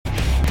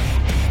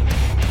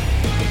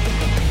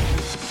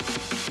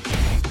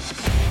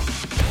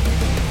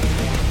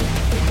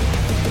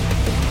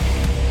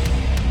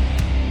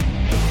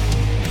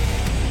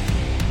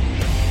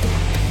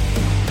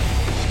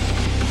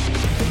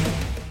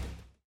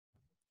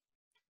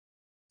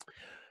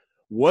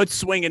What's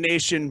Swinging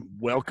Nation?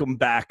 Welcome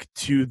back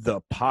to the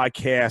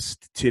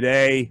podcast.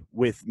 Today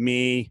with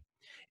me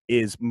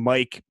is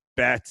Mike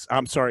Betts.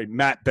 I'm sorry,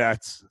 Matt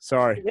Betts.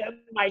 Sorry. Yeah,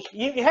 Mike,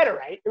 you had it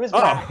right. It was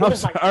Oh, Matt. It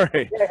was Mike. all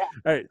right. Yeah.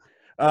 All right.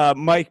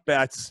 Mike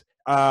Betts.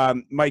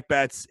 Mike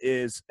Betts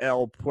is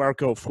El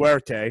Puerco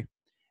Fuerte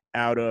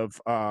out of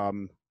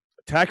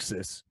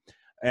Texas.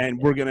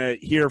 And we're going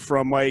to hear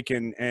from Mike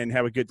and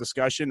have a good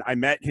discussion. I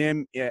met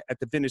him at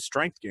the Vintage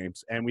Strength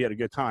Games, and we had a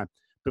good time.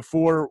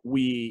 Before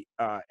we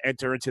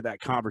enter into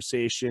that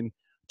conversation,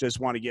 just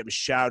want to give a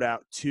shout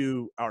out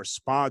to our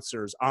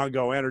sponsors,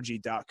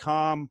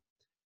 OnGoEnergy.com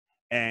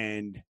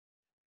and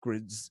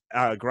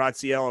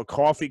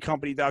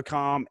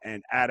GrazielloCoffeeCompany.com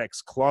and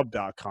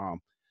AddictsClub.com.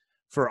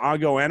 For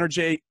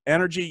OnGo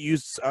Energy,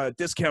 use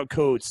discount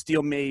code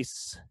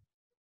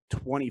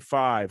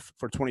SteelMace25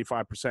 for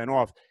 25%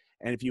 off.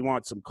 And if you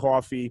want some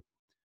coffee,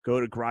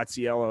 go to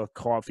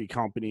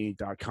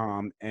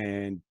GrazielloCoffeeCompany.com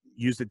and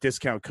use the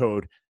discount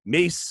code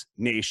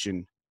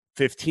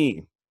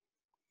MaceNation15.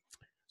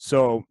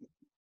 So,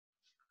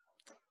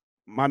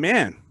 my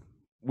man,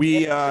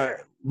 we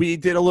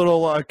did a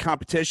little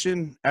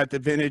competition at the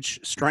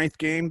Vintage Strength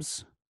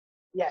Games.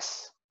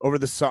 Yes. Over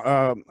the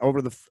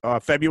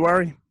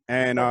February,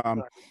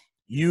 and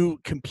you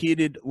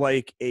competed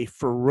like a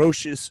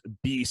ferocious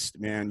beast,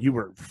 man. You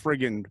were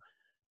friggin'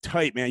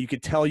 tight, man. You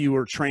could tell you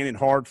were training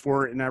hard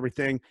for it and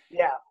everything.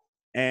 Yeah.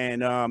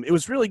 And it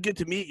was really good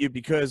to meet you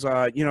because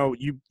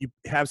you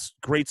have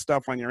great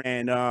stuff on your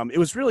it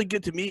was really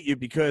good to meet you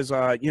because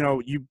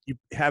you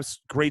have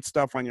great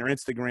stuff on your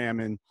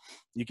Instagram, and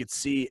you could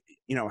see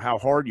how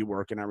hard you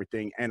work and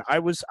everything. And I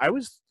was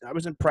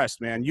impressed,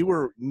 man. You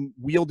were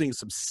wielding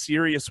some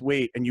serious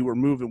weight and you were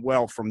moving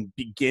well from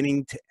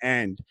beginning to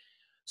end.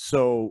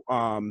 So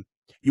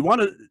you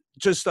want to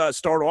just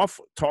start off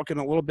talking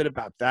a little bit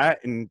about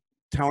that and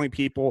telling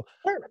people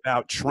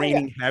about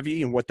training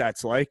heavy and what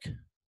that's like?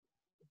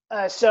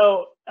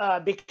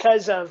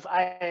 Because of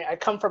I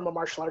come from a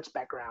martial arts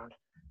background,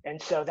 and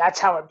so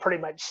that's how it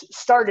pretty much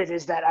started,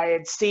 is that I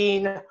had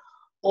seen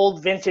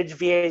old vintage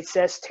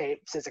VHS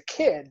tapes as a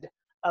kid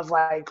of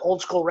like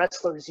old school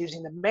wrestlers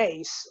using the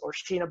mace or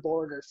Sheena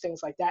board or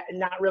things like that, and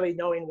not really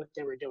knowing what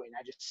they were doing.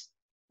 I just,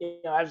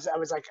 I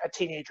was like a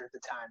teenager at the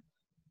time.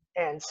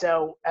 And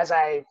so as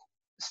I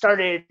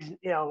started,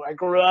 I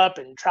grew up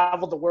and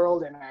traveled the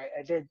world, and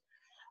I did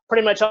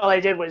pretty much all I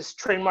did was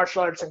train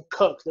martial arts and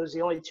cook. Those are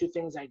the only two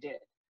things I did.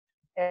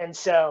 And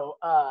so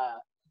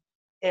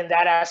in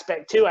that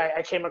aspect too,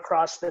 I came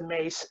across the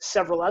mace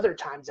several other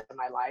times in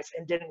my life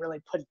and didn't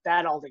really put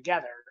that all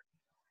together.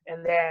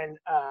 And then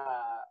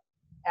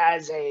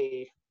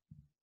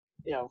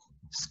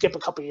skip a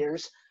couple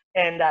years,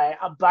 and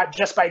but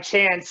just by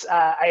chance,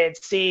 I had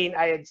seen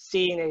a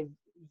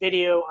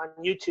video on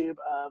YouTube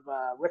of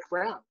Rick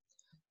Brown.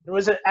 It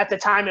was at the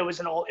time it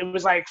was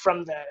like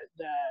from the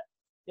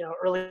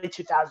early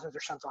 2000s or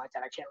something like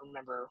that. I can't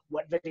remember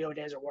what video it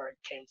is or where it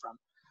came from,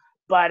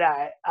 but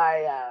I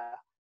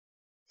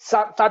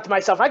thought to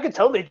myself, I could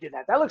totally do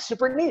that. That looks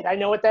super neat. I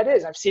know what that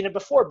is. I've seen it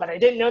before, but I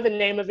didn't know the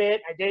name of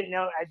it. I didn't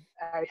know.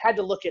 I had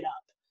to look it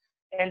up.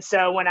 And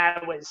so when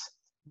I was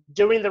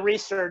doing the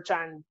research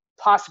on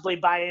possibly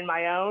buying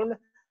my own,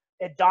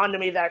 it dawned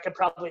on me that I could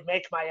probably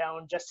make my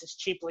own just as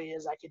cheaply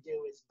as I could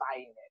do is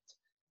buying it.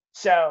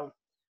 So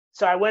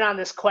I went on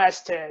this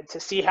quest to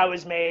see how it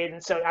was made.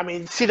 And so, I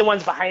mean, see the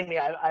ones behind me,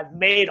 I've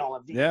made all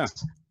of these. Yeah.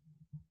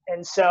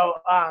 And so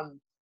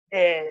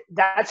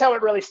that's how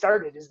it really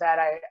started, is that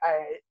I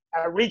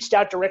reached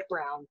out to Rick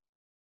Brown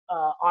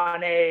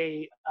on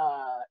a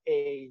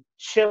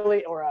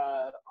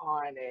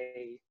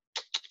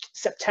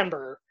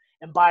September.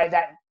 And by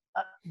that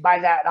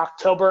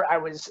October, I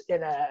was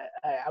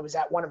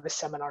at one of his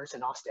seminars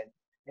in Austin.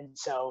 And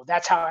so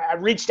that's how I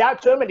reached out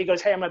to him, and he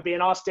goes, "Hey, I'm gonna be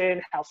in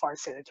Austin. How far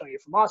is San Antonio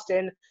from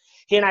Austin?"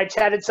 He and I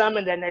chatted some,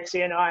 and then next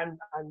thing you know, I'm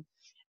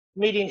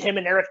meeting him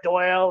and Eric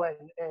Doyle and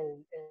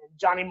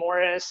Johnny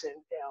Morris and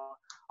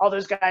all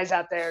those guys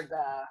out there.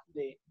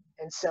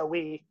 And so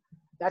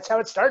that's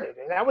how it started,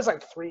 and that was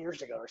like 3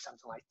 years ago or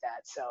something like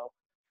that. So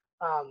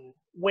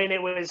when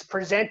it was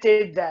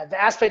presented, the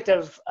aspect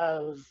of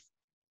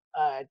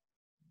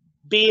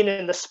being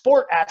in the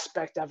sport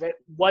aspect of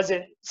it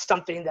wasn't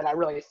something that I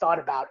really thought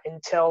about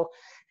until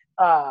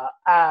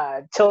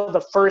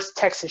the first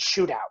Texas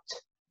shootout.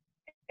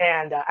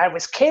 And I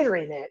was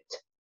catering it,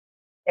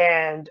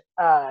 and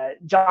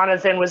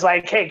Jonathan was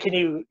like, "Hey, can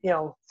you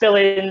fill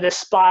in this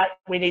spot?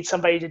 We need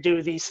somebody to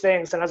do these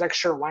things." And I was like,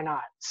 "Sure, why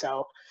not?"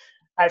 So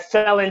I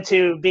fell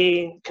into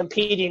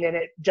competing in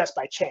it just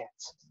by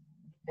chance.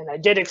 And I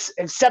did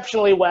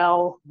exceptionally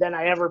well than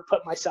I ever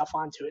put myself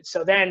onto it.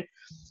 So then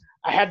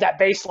I had that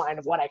baseline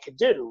of what I could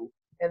do.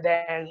 And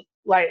then,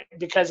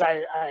 because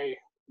I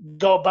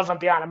go above and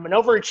beyond, I'm an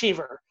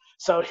overachiever.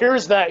 So here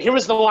was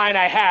the line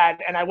I had,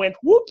 and I went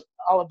whoop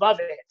all above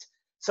it.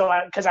 So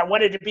because I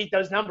wanted to beat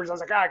those numbers, I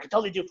was like, I could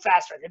totally do it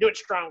faster. I could do it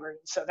stronger.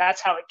 So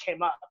that's how it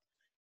came up.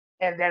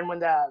 And then when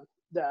the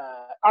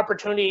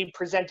opportunity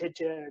presented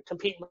to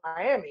compete in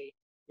Miami,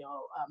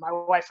 my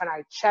wife and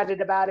I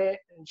chatted about it,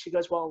 and she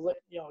goes, well,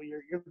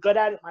 you're good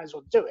at it, might as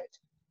well do it.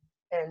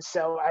 And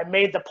so I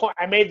made the point.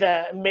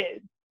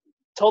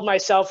 Told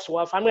myself,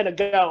 well, if I'm going to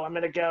go, I'm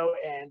going to go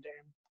and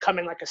come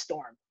in like a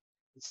storm.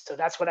 So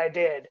that's what I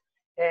did.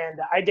 And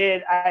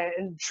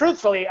and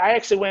truthfully, I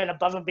actually went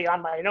above and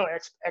beyond my own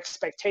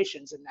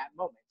expectations in that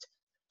moment.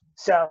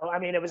 So, I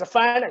mean, it was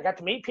fun. I got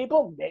to meet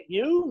people, met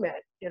you,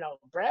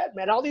 Brad,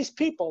 met all these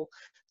people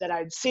that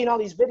I'd seen all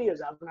these videos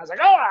of. And I was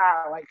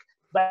like,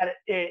 but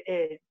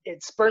it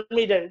spurred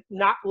me to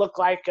not look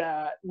like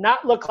a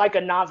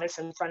novice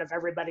in front of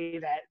everybody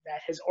that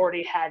has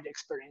already had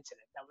experience in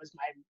it. That was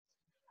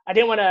I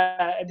didn't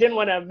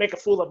want to make a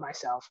fool of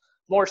myself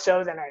more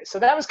so so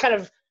that was kind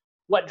of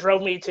what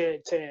drove me to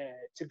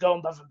go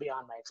above and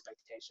beyond my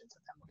expectations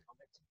at that moment.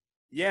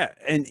 Yeah.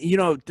 And,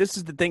 this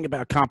is the thing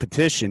about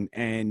competition.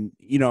 And,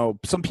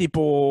 some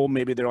people,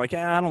 maybe they're like,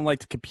 I don't like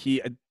to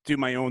compete. I do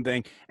my own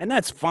thing. And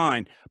that's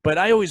fine. But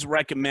I always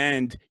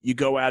recommend you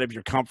go out of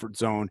your comfort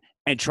zone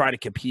and try to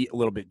compete a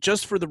little bit,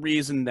 just for the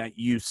reason that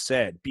you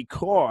said,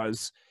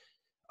 because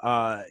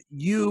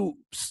you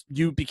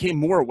became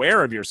more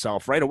aware of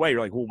yourself right away. You're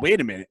like, well, wait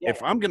a minute. Yeah.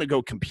 If I'm going to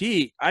go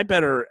compete, I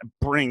better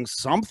bring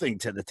something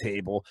to the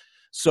table.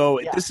 So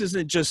this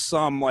isn't just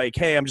some like,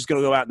 hey, I'm just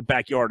going to go out in the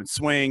backyard and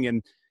swing,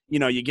 and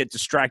you get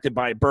distracted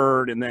by a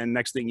bird, and then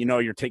next thing you know,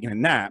 you're taking a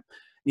nap.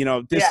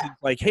 This is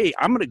like, hey,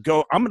 I'm going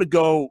to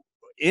go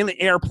in an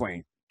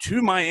airplane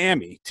to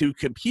Miami to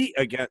compete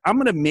again. I'm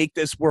going to make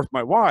this worth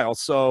my while.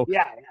 So,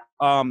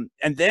 and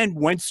then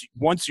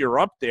once you're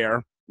up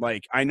there,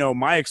 like, I know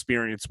my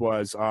experience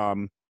was,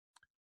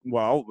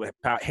 well,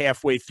 about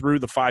halfway through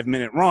the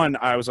 5-minute run,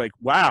 I was like,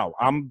 wow,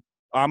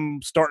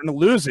 I'm starting to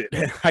lose it.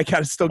 I got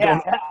to still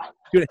go.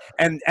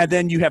 And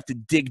then you have to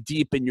dig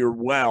deep in your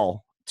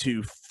well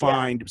to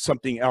find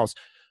something else.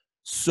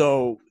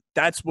 So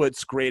that's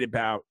what's great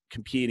about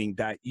competing,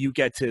 that you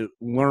get to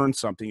learn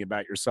something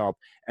about yourself.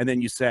 And then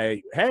you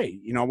say, hey,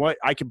 you know what?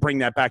 I can bring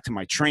that back to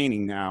my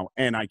training now,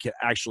 and I can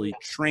actually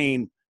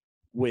train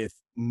with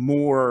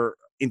more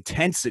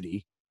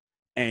intensity.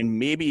 And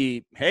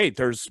maybe, hey,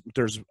 there's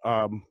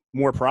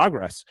more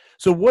progress.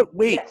 So what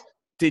weight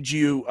did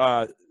you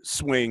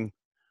swing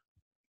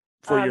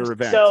for your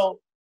event? So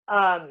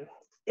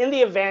in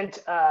the event,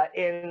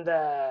 in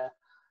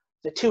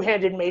the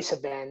two-handed mace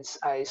events,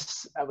 I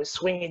was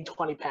swinging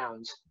 20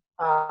 pounds.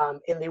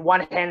 In the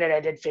one-handed,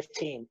 I did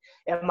 15.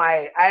 And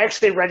I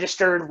actually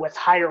registered with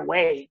higher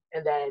weight,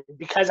 and then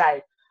because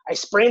I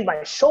sprained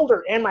my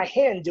shoulder and my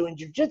hand doing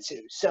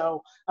jiu-jitsu,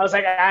 so I was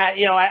like, I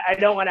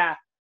don't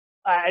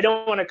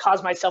want to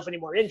cause myself any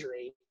more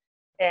injury.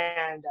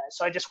 And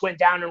so I just went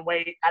down in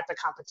weight at the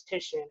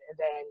competition. And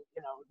then,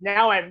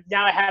 now I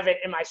have it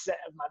in my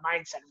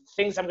mindset of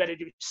things I'm going to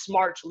do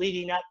smart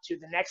leading up to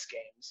the next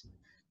games.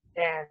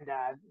 And,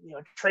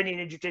 training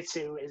in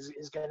jiu-jitsu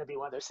is going to be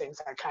one of those things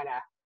I kind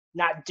of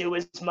not do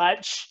as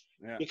much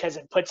because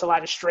it puts a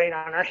lot of strain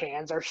on our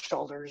hands, our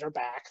shoulders, our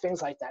back,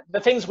 things like that. The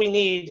things we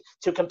need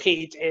to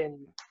compete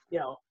in,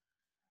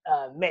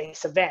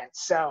 mace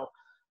events. So,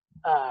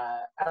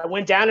 I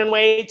went down in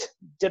weight,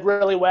 did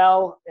really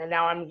well, and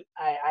now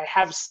I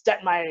have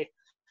set my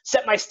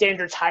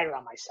standards higher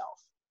on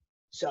myself.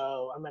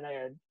 So I'm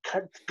gonna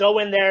go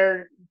in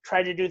there,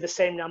 try to do the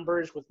same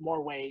numbers with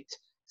more weight.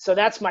 So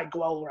that's my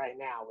goal right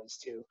now.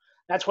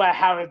 That's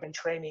how I've been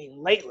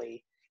training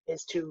lately,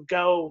 is to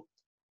go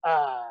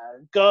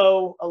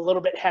a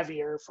little bit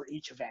heavier for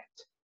each event,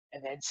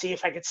 and then see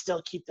if I could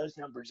still keep those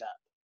numbers up.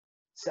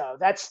 So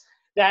that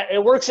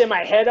it works in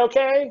my head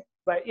okay.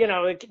 But,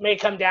 it may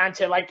come down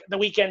to like the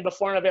weekend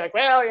before, and I'll be like,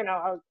 well,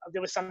 I'll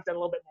do something a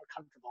little bit more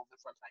comfortable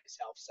for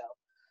myself.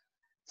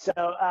 So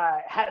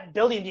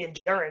building the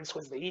endurance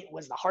was the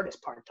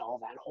hardest part to all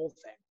that whole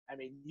thing. I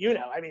mean,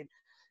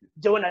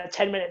 doing a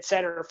 10-minute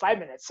set or a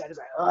 5-minute set is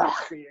like, ugh,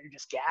 you're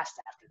just gassed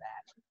after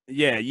that.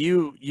 Yeah,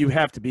 you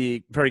have to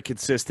be very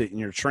consistent in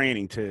your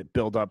training to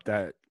build up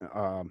that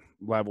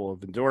level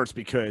of endurance,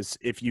 because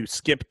if you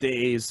skip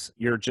days,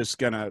 you're just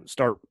going to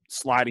start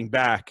sliding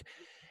back.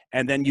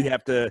 And then you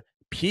have to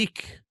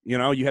peak, you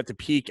have to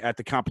peak at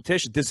the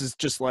competition. This is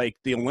just like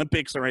the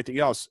Olympics or anything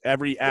else.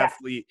 Every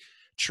athlete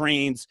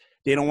trains.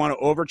 They don't want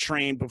to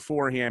overtrain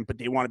beforehand, but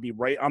they want to be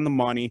right on the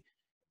money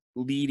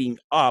leading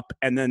up.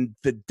 And then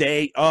the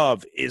day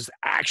of is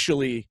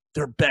actually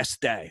their best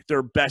day,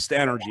 their best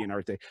energy and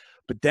everything.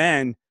 But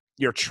then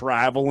you're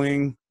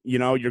traveling,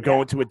 you're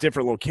going to a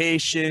different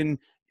location.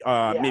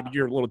 Maybe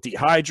you're a little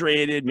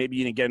dehydrated. Maybe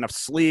you didn't get enough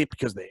sleep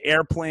because of the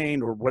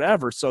airplane or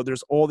whatever. So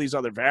there's all these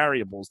other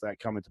variables that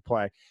come into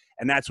play.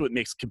 And that's what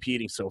makes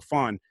competing so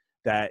fun,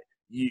 that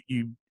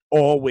you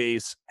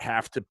always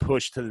have to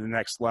push to the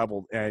next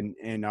level. And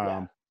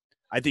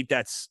I think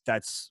that's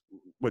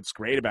what's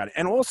great about it.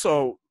 And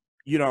also,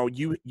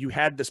 you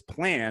had this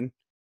plan,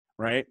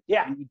 right?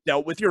 Yeah. And you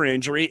dealt with your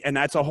injury, and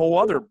that's a whole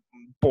other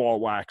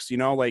ball wax,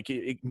 like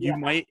you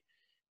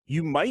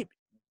might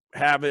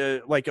have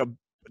a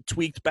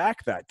tweaked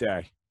back that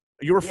day.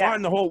 You were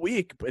fine the whole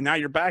week, but now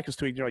your back is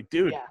tweaked. You're like,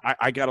 dude,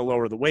 I got to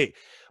lower the weight.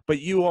 But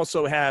you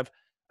also have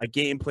a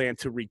game plan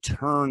to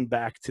return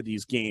back to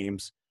these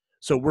games.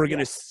 So we're going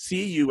to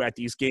see you at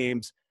these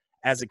games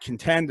as a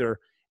contender.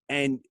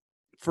 And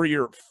for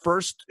your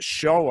first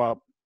show up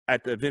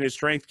at the Vintage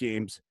Strength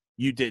Games,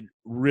 you did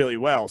really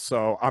well.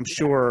 So I'm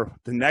sure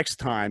the next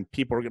time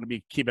people are going to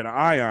be keeping an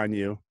eye on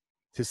you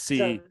to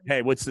see,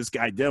 hey, what's this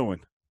guy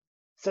doing?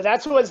 So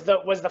that's was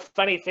the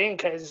funny thing,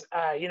 because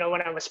you know,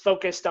 when I was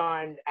focused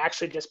on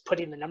actually just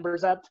putting the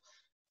numbers up,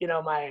 you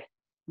know, my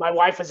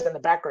wife was in the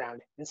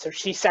background, and so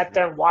she sat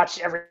there and watched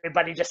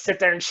everybody just sit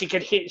there, and she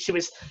could hear, she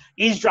was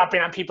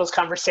eavesdropping on people's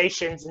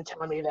conversations and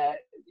telling me that,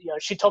 you know,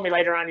 she told me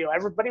later on, you know,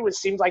 everybody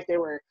seemed like they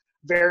were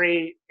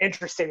very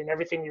interested in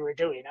everything you were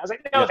doing. I was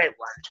like, no, they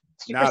weren't.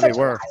 No, they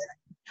were.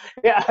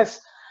 Yes.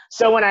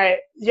 So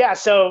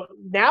so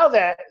now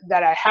that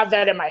I have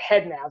that in my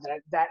head now,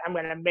 that I'm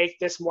going to make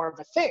this more of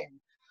a thing,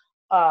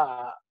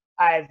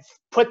 I've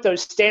put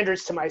those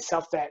standards to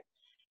myself that,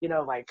 you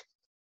know, like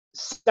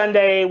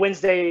Sunday,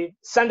 Wednesday,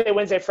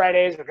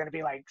 Fridays are going to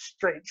be like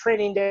straight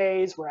training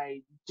days where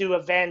I do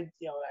event,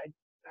 you know,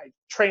 I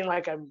train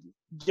like I'm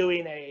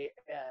doing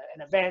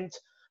an event,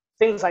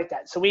 things like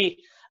that. So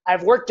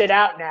I've worked it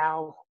out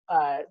now,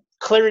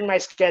 clearing my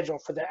schedule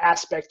for the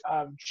aspect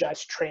of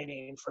just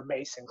training for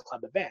Mason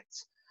Club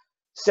events.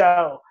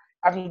 So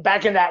I'm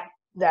back in that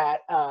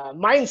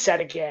mindset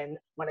again,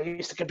 when I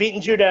used to compete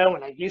in judo,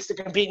 when I used to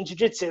compete in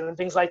jiu-jitsu and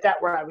things like that,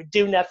 where I would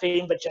do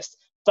nothing but just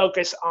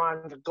focus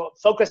on the goal,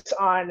 focus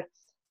on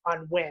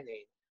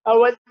winning.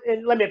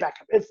 And let me back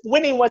up. If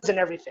winning wasn't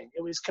everything,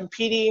 it was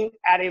competing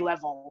at a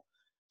level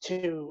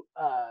to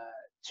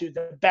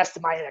the best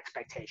of my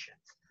expectations.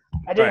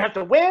 I didn't have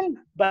to win,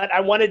 but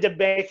I wanted to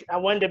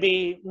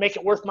make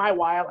it worth my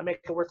while and make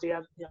it worth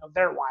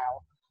their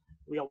while,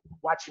 you know,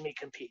 watching me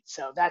compete.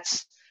 So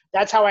that's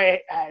how I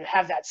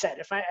have that set.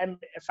 If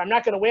I'm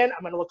not going to win,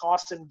 I'm going to look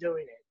awesome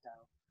doing it,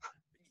 though.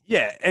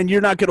 Yeah, and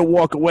you're not going to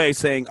walk away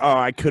saying, "Oh,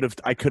 I could have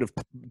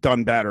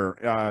done better,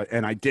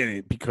 and I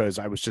didn't because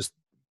I was just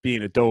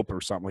being a dope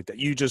or something like that."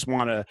 You just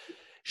want to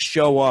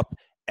show up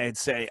and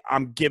say,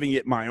 "I'm giving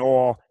it my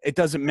all." It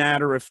doesn't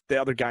matter if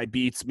the other guy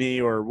beats me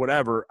or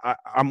whatever.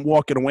 I'm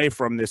walking away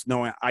from this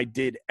knowing I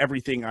did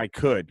everything I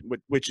could,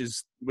 which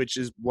is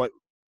what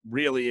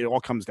really it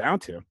all comes down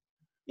to.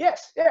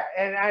 Yes, yeah,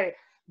 and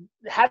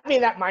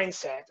having that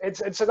mindset,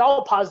 it's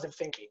all positive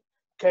thinking,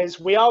 because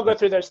we all go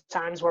through those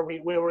times where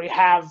we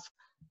have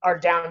our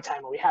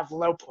downtime, where we have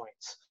low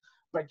points,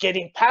 but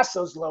getting past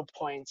those low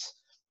points,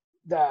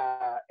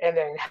 and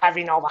then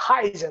having all the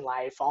highs in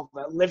life, all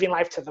the living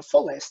life to the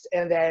fullest,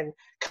 and then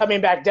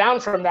coming back down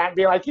from that and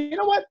be like, you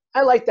know what,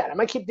 I like that. I'm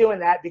gonna keep doing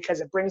that because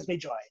it brings me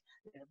joy.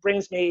 It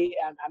brings me,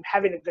 I'm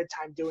having a good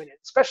time doing it,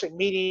 especially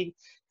meeting,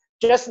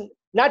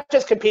 not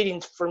just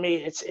competing for me.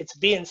 It's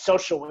being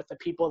social with the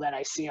people that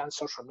I see on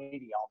social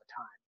media all the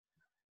time.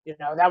 You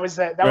know, that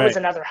was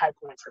another high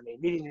point for me.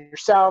 Meeting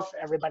yourself,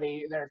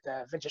 everybody there at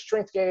the Vintage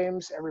Strength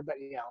Games,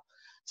 everybody, you know.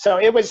 So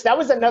that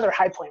was another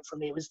high point for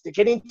me, was the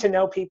getting to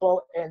know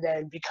people and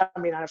then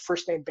becoming on a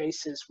first name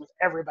basis with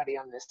everybody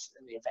in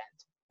the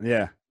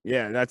event.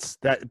 Yeah, that's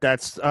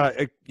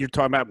you're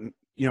talking about,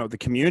 you know, the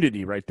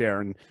community right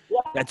there, and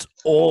that's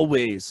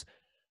always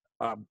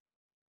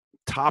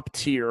top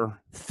tier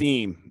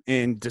theme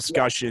in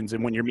discussions.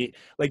 And when you're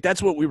like,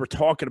 that's what we were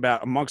talking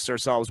about amongst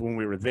ourselves when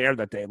we were there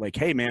that day. Like,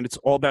 hey man, it's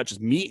all about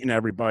just meeting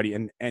everybody,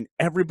 and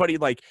everybody,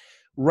 like,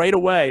 right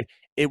away,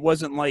 it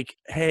wasn't like,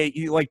 hey,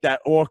 you like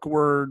that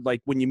awkward,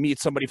 like when you meet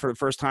somebody for the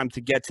first time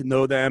to get to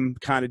know them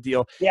kind of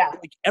deal.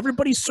 Like,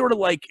 everybody sort of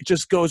like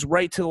just goes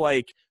right to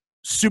like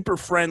super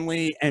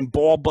friendly and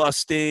ball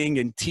busting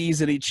and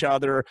teasing each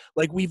other.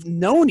 Like, we've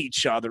known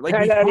each other, like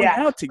we've hung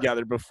out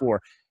together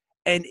before.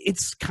 And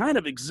it's kind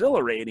of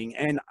exhilarating.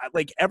 And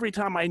like, every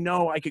time I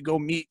know I could go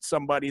meet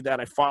somebody that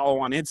I follow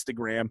on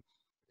Instagram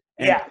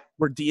and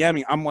we're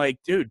DMing, I'm like,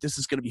 dude, this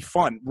is going to be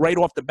fun. Right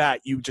off the bat,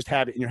 you just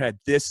have it in your head.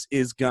 This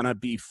is going to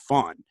be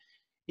fun.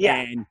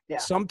 And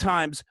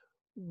sometimes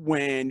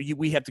when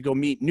we have to go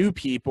meet new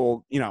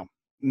people, you know,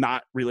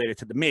 not related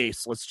to the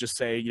Mace, let's just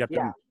say you have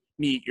to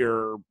meet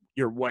your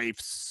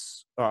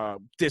wife's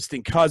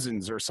distant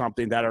cousins or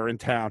something that are in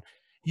town.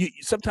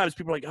 Sometimes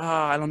people are like,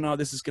 I don't know,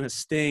 this is going to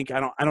stink. I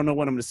don't know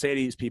what I'm going to say to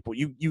these people.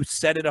 You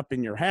set it up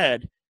in your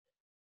head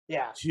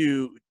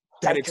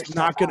that it's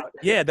not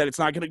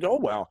going to go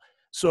well.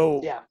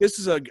 So this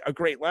is a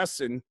great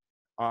lesson.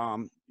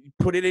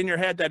 Put it in your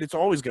head that it's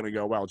always going to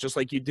go well, just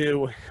like you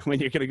do when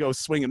you're going to go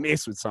swing a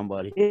mace with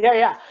somebody.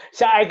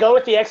 So I go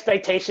with the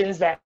expectations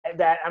that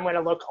I'm going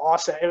to look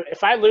awesome.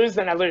 If I lose,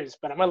 then I lose,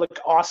 but I'm going to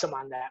look awesome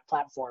on that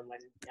platform.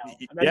 And, you know,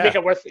 I'm going to make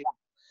it worth it.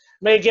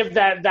 I'm going to give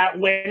that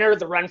winner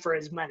the run for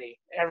his money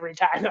every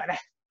time.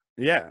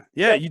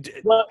 You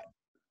did.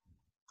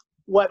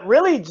 What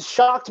really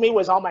shocked me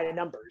was all my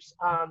numbers.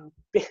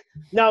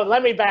 No,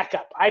 let me back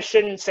up. I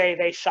shouldn't say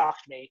they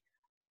shocked me.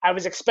 I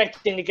was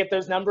expecting to get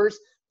those numbers,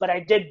 but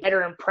I did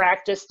better in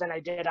practice than I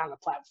did on the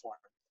platform.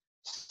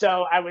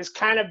 So I was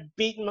kind of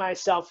beating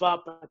myself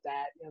up at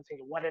that, you know,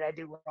 thinking, what did I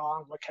do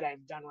wrong? What could I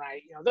have done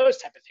right? You know, those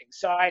type of things.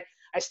 So I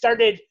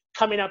started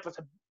coming up with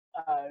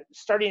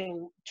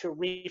starting to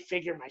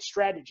refigure my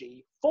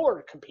strategy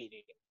for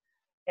competing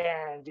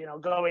and, you know,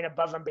 going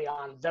above and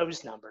beyond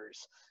those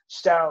numbers.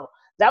 So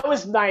that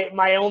was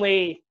my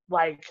only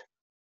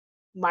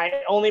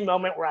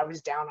moment where I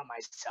was down on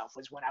myself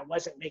was when I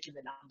wasn't making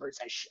the numbers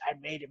I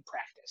made in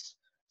practice.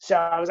 So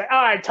I was like,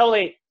 oh, I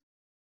totally,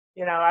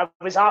 you know, I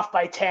was off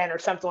by 10 or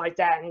something like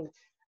that. And,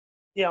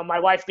 you know, my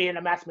wife being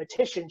a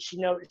mathematician, she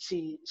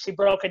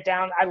broke it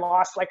down. I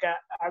lost like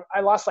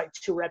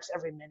 2 reps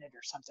every minute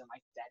or something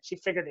like that. She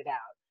figured it out.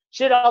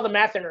 She did all the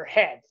math in her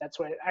head. That's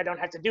what I don't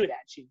have to do that.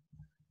 She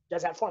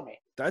does that for me.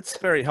 That's a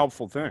very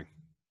helpful thing.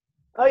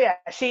 Oh yeah.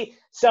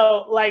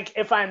 So like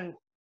if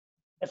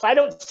I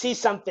don't see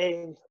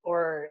something,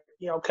 or,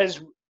 you know,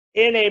 because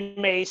in a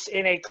mace,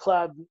 in a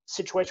club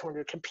situation where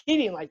you're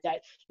competing like that,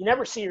 you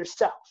never see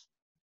yourself.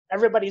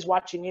 Everybody's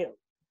watching you.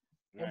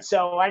 Right. And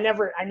so I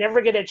never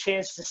get a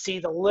chance to see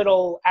the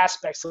little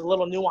aspects, the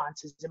little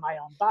nuances in my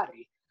own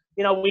body.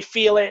 You know, we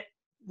feel it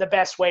the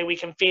best way we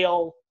can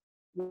feel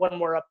when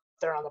we're up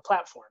there on the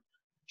platform.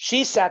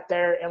 She sat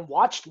there and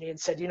watched me and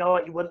said, you know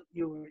what,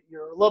 you're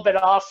a little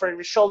bit off for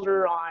your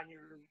shoulder on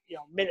your, you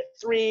know, minute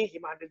 3,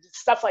 you might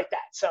stuff like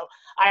that. So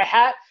I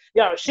had,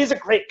 you know, she's a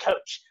great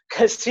coach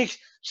because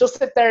she'll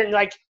sit there and,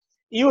 like,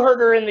 you heard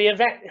her in the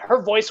event,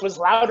 her voice was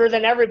louder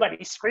than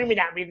everybody screaming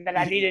at me that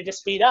I needed to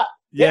speed up.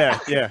 Yeah.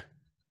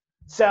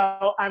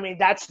 So I mean,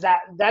 that's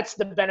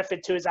the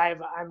benefit too, is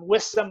I'm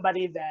with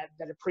somebody that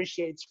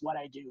appreciates what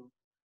I do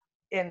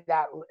to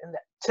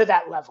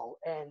that level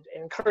and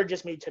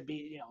encourages me to be,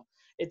 you know,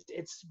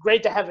 it's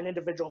great to have an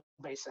individual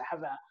base, to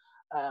have a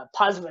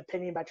positive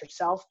opinion about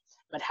yourself,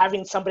 but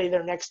having somebody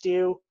there next to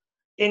you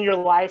in your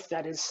life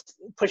that is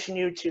pushing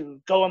you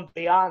to go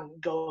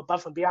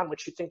above and beyond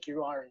what you think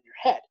you are in your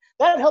head,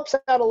 that helps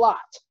out a lot,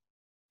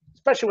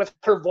 especially with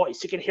her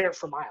voice. You can hear it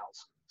for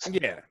miles.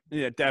 Yeah,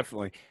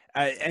 definitely.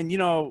 And, you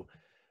know,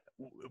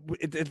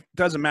 it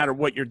doesn't matter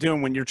what you're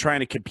doing when you're trying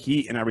to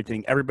compete and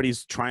everything.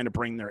 Everybody's trying to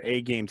bring their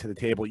A game to the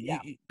table. Yeah.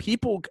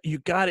 You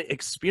got to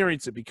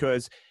experience it,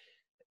 because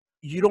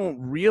you don't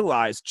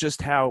realize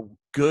just how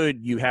good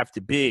you have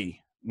to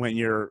be when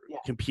you're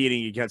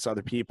competing against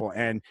other people.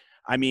 And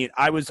I mean,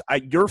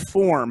 your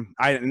form,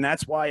 and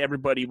that's why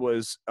everybody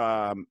was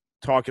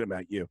talking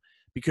about you,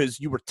 because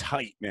you were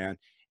tight, man.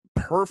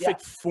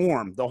 Perfect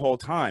form the whole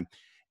time.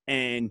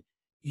 And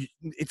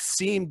it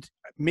seemed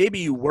maybe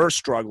you were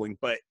struggling,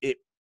 but it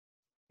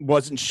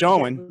wasn't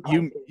showing.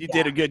 You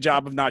did a good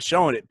job of not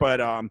showing it, but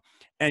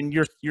and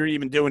you're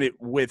even doing it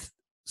with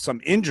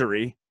some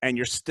injury, and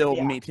you're still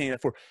maintaining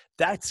that form.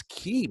 That's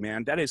key,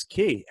 man. That is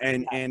key,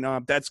 and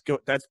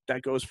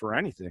that goes for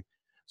anything.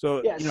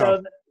 So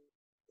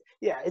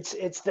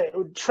it's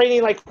the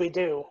training like we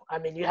do. I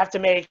mean, you have to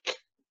make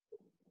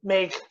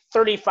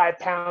 35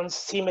 pounds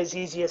seem as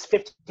easy as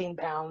 15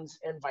 pounds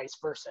and vice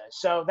versa.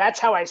 So that's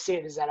how I see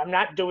it, is that I'm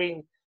not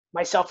doing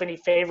myself any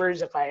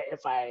favors if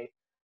I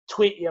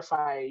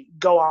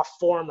go off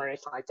form or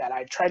anything like that.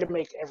 I try to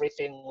make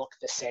everything look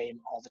the same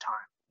all the time.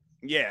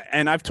 Yeah,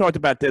 and I've talked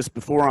about this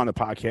before on the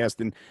podcast,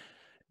 and,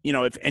 you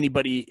know, if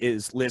anybody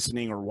is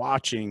listening or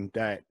watching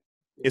that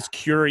is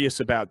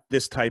curious about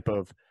this type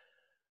of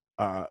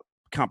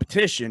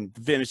competition,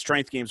 the Vintage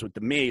Strength Games with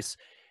the mace,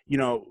 you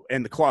know,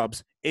 and the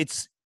clubs,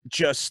 it's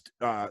just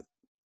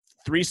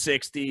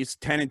 360s,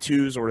 10 and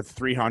 2s, or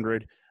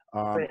 300.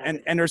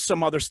 And there's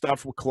some other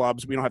stuff with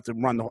clubs. We don't have to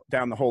run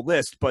down the whole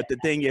list, but the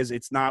thing is,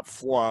 it's not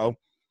flow,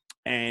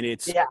 and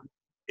it's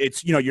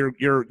you know,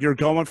 you're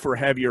going for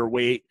heavier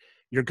weight,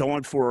 you're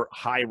going for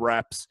high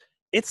reps.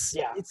 It's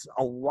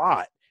a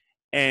lot.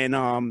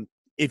 And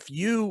if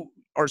you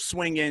are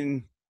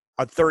swinging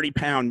a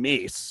 30-pound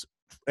mace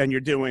and you're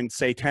doing,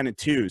 say, 10 and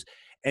 2s,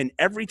 and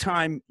every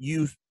time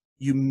you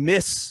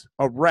miss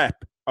a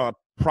rep,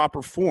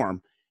 proper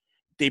form,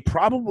 they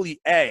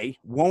probably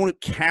won't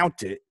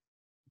count it,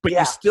 but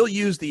you still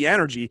use the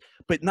energy.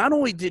 But not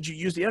only did you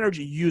use the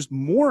energy, you used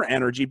more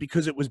energy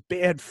because it was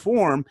bad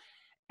form,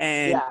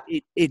 and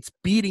it's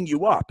beating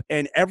you up.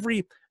 And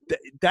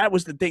that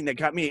was the thing that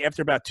got me.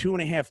 After about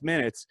 2.5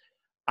 minutes,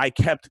 I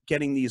kept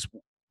getting these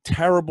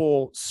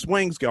terrible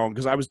swings going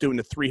because I was doing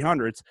the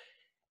 300s,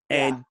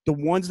 and the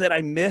ones that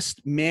I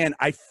missed, man,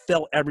 I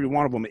felt every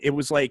one of them. It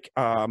was like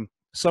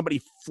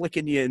somebody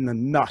flicking you in the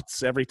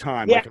nuts every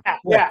time.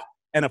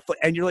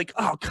 And you're like,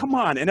 oh, come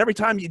on. And every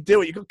time you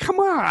do it, you go, come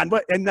on.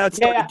 And that's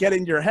starting to get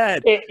in your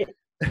head.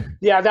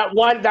 That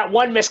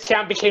one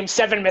miscount became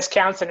 7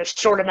 miscounts in a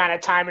short amount of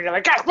time. And you're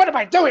like, God, what am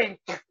I doing?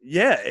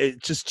 Yeah,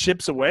 it just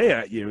chips away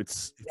at you.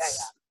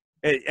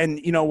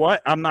 And you know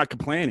what? I'm not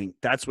complaining.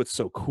 That's what's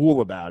so cool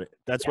about it.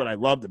 That's what I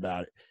loved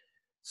about it.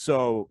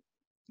 So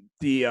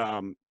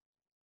that's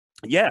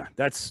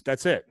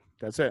it.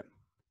 That's it.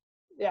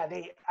 Yeah,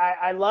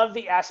 I love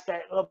the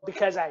aspect,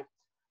 because I'm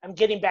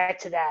getting back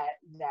to that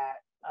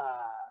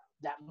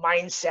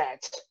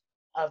mindset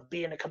of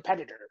being a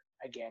competitor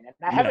again, and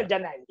I haven't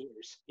done that in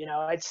years. You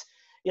know,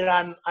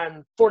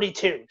 I'm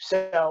 42,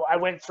 so I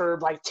went for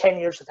like 10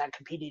 years without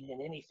competing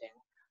in anything,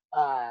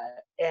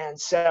 and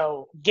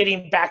so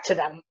getting back to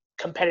that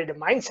competitive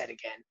mindset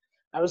again,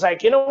 I was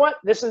like, you know what?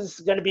 This is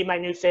going to be my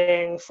new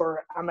thing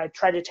I'm going to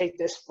try to take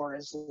this for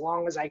as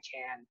long as I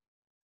can,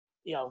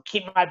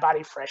 keep my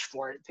body fresh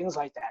for it, things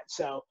like that.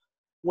 So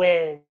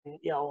when,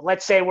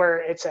 let's say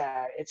it's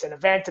an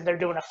event and they're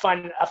doing a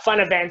fun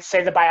event,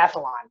 say the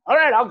biathlon. All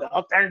right, I'll go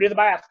up there and do the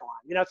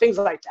biathlon, things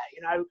like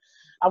that.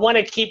 I want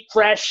to keep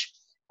fresh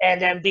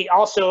and then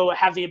also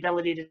have the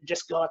ability to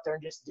just go out there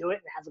and just do it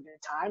and have a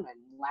good time and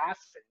laugh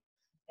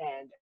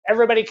and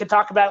everybody could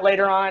talk about it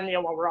later on,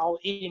 while we're all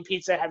eating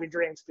pizza, having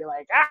drinks, be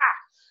like,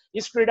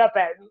 you screwed up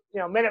at,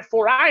 minute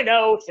 4. I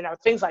know,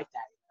 things like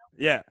that.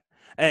 Yeah.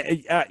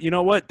 You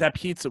know what? That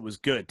pizza was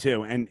good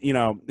too. And,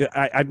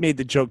 I've made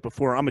the joke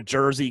before. I'm a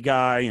Jersey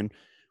guy, and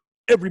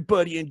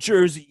everybody in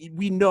Jersey,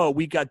 we know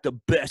we got the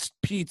best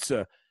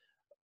pizza,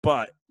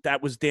 but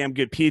that was damn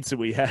good pizza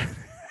we had.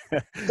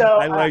 So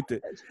I liked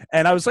it.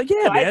 And I was like,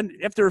 yeah, man,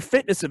 after a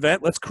fitness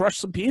event, let's crush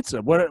some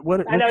pizza. What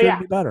could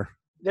be better?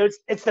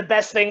 It's the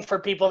best thing for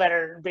people that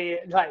are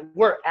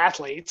we're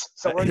athletes,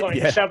 so we're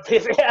going to shove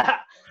pizza. Yeah.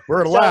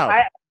 We're allowed.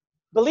 So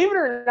believe it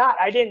or not,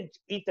 I didn't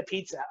eat the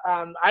pizza.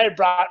 I had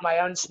brought my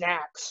own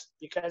snacks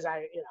because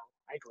I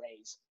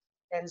graze.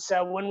 And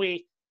so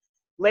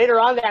later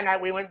on that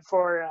night, we went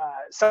for,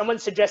 someone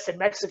suggested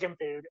Mexican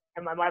food,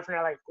 and my wife and I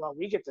are like, well,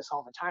 we get this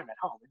all the time at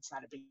home. It's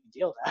not a big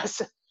deal to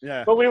us.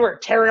 Yeah. But we were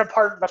tearing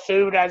apart the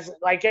food I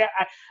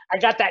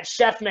got that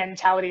chef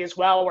mentality as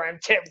well, where I'm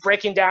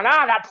breaking down,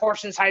 that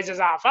portion size is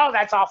off. Oh,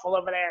 that's awful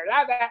over there.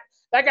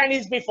 That guy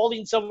needs to be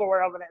folding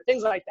silverware over there.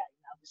 Things like that.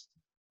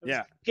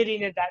 Yeah.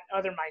 Getting in that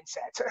other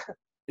mindset.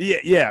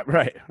 Yeah,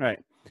 right.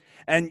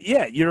 And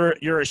yeah,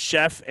 you're a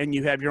chef and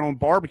you have your own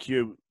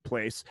barbecue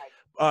place.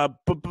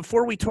 But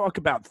before we talk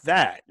about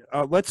that,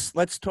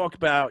 let's talk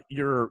about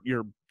your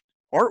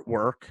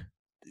artwork,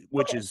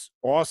 which is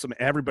awesome.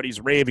 Everybody's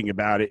raving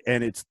about it,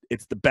 and it's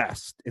the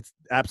best. It's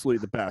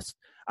absolutely the best.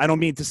 I don't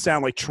mean to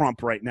sound like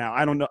Trump right now.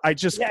 I don't know. I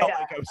just felt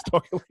like I was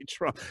talking like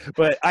Trump,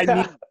 but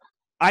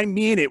I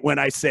mean it when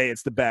I say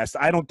it's the best.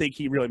 I don't think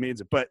he really means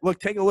it. But look,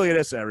 take a look at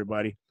this,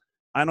 everybody.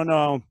 I don't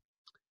know.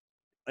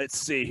 Let's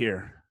see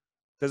here.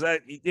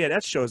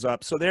 That shows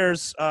up. So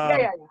there's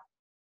a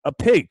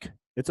pig.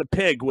 It's a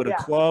pig with a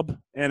club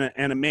and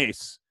a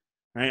mace.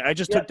 Right? I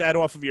just took that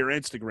off of your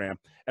Instagram.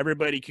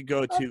 Everybody could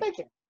go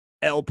to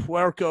El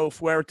Puerco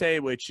Fuerte,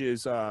 which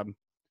is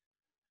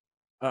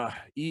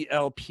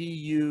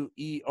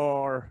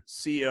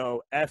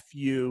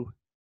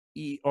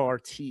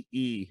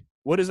ELPUERCOFUERTE.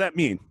 What does that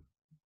mean?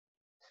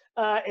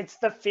 It's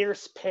the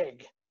fierce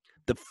pig.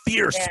 The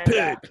fierce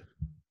pig.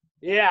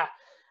 Yeah.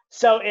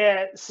 So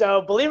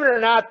believe it or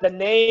not, the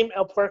name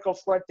El Puerco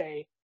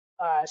Fuerte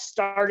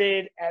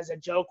started as a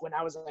joke when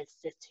I was like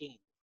 15,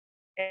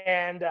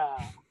 and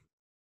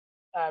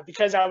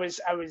because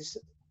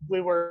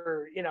we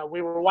were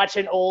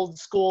watching old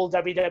school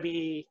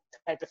WWE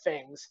type of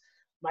things,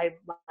 my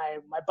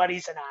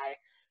buddies and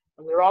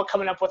we were all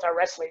coming up with our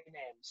wrestling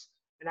names,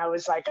 and I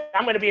was like,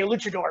 I'm going to be a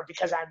luchador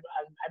because I'm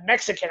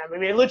Mexican. I'm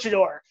going to be a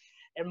luchador,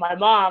 and my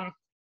mom,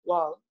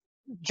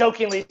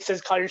 jokingly says,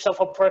 call yourself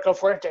a Puerco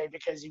Fuerte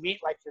because you eat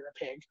like you're a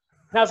pig.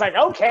 And I was like,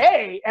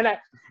 okay. And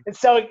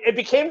so it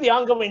became the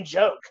ongoing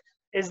joke,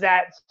 is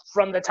that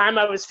from the time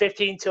I was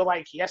 15 till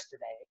like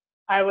yesterday,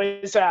 I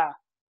was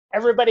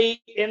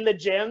everybody in the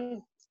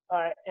gym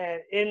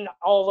and in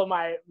all of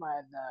the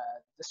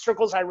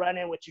circles I run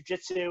in with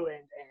jiu-jitsu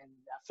and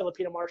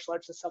Filipino martial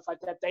arts and stuff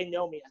like that, they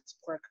know me as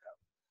Puerco.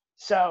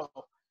 So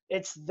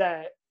it's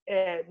and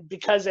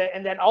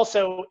then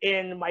also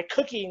in my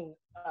cooking,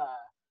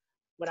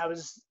 when I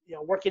was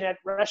working at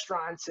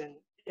restaurants, and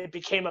it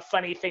became a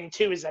funny thing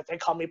too, is that they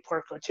call me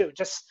Puerco too. It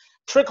just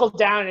trickled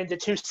down into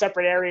two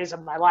separate areas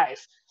of my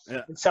life.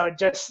 Yeah. And so it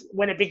just,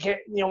 when it became,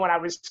 when I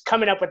was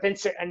coming up with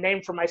a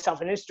name for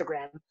myself on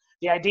Instagram,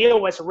 the idea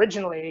was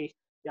originally,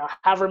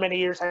 however many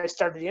years I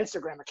started the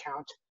Instagram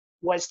account,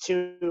 was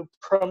to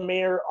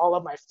premiere all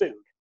of my food.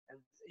 And,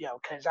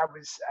 because I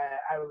was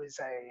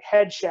a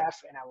head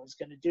chef, and I was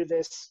going to do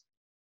this,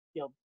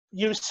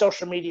 use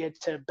social media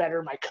to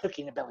better my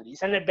cooking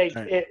abilities. And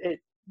it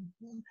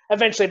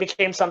eventually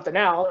became something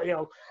else,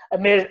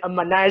 amid a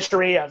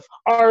menagerie of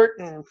art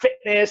and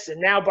fitness,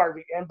 and now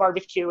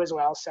barbecue as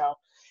well. So,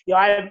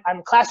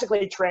 I'm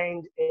classically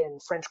trained in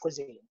French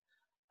cuisine.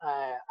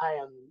 I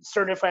am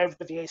certified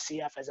with the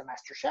ACF as a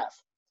master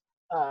chef,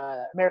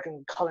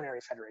 American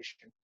Culinary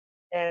Federation.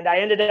 And I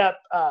ended up,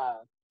 I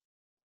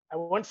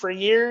went for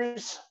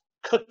years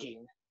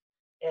cooking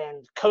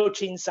and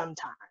coaching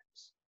sometimes.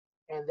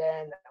 And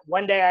then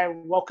one day I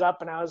woke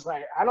up and I was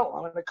like, I don't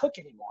want to cook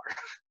anymore.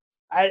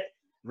 I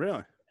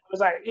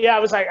was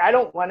like, I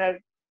don't want to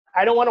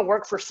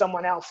work for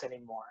someone else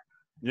anymore.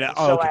 Yeah.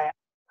 So okay.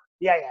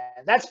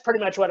 That's pretty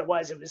much what it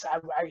was. It was, I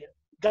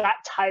got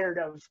tired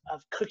of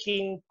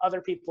cooking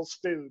other people's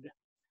food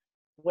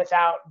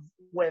to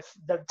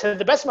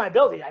the best of my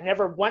ability. I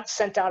never once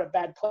sent out a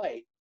bad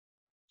plate.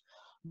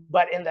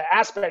 But in the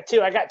aspect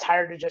too, I got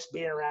tired of just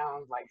being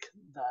around like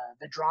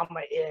the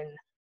drama in,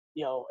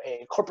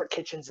 corporate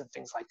kitchens and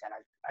things like that.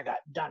 I got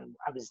done.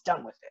 I was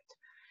done with it.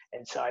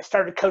 And so I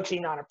started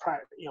coaching on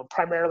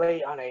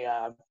primarily on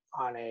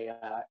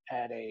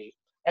at a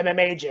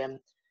MMA gym.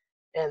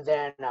 And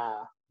then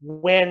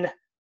when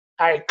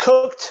I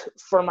cooked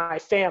for my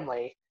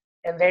family,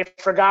 and they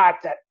forgot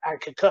that I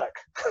could cook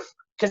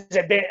because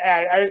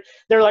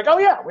they're like, "Oh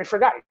yeah, we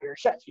forgot you're a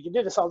chef. You can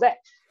do this all day."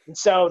 And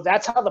so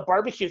that's how the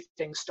barbecue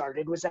thing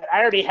started. Was that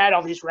I already had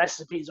all these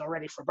recipes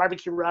already for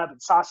barbecue rub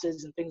and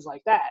sauces and things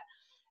like that.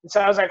 And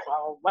so I was like,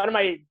 "Well, what am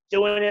I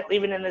doing it,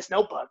 leaving in this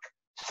notebook?"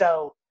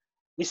 So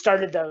we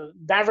started the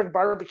Maverick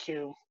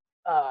Barbecue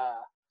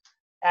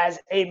as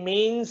a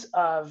means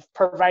of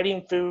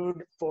providing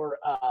food for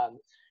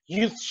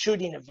youth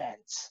shooting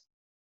events.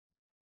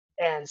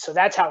 And so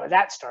that's how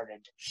that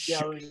started.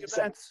 Shooting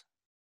events?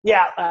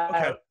 Yeah,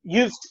 Okay.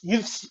 youth,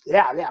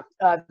 yeah.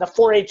 The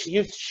 4-H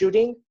youth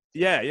shooting,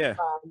 Yeah.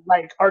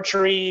 like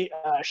archery,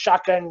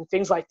 shotgun,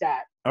 things like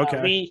that.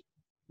 Okay.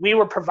 We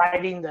were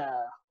providing the.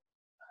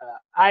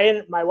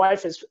 My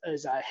wife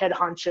is a head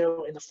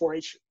honcho in the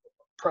 4-H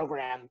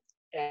program,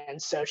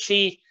 and so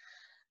she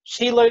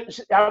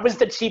looked. I was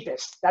the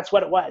cheapest. That's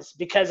what it was,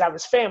 because I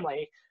was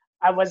family.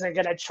 I wasn't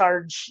going to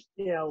charge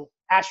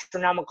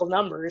astronomical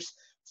numbers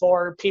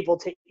for people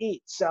to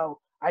eat. So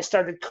we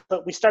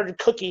started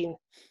cooking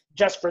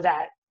just for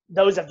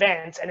those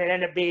events, and it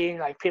ended up being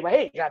like people,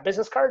 hey, you got a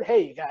business card?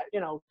 Hey, you got,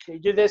 can you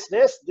do this,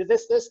 do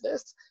this?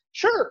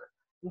 Sure.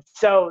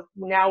 So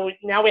now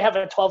we have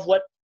a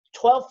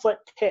 12-foot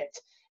pit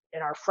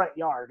in our front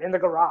yard, in the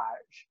garage,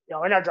 in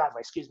our driveway,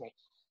 excuse me.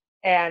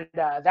 And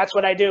that's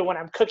what I do when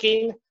I'm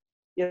cooking.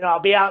 I'll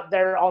be out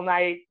there all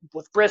night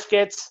with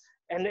briskets,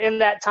 and in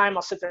that time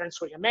I'll sit there and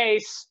swing a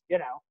mace,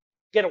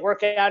 get a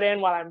workout in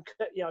while I'm,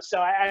 so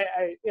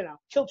I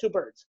kill two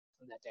birds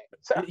on that day.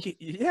 So.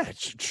 Yeah,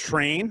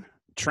 train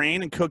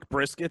and cook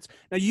briskets.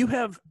 Now you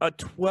have a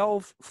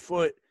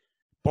 12-foot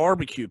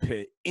barbecue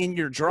pit in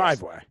your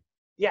driveway.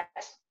 Yes.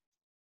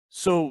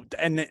 So,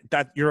 and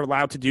that you're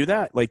allowed to do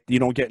that? Like, you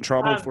don't get in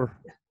trouble for?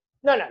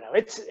 No.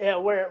 It's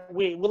where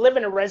we live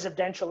in a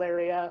residential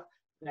area.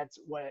 That's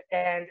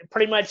and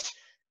pretty much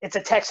it's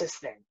a Texas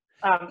thing.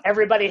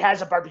 Everybody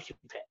has a barbecue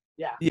pit.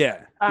 Yeah.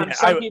 Yeah.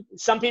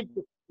 Some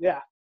people.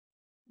 Yeah.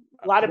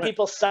 A lot of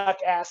people suck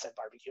ass at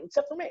barbecue,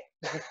 except for me.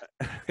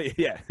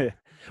 Yeah.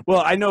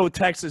 Well, I know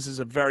Texas is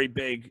a very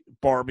big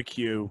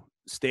barbecue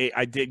state.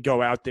 I did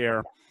go out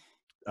there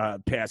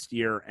past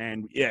year,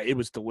 and yeah, it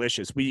was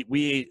delicious. We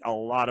ate a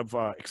lot of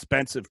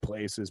expensive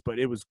places, but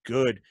it was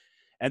good.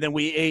 And then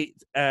we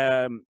ate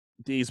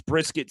these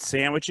brisket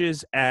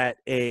sandwiches at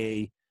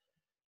a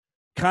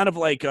kind of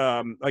like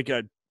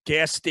a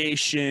gas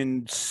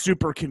station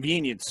super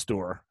convenience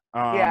store.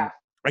 Yeah.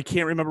 I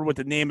can't remember what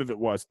the name of it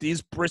was.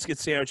 These brisket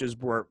sandwiches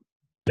were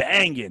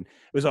banging.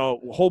 It was a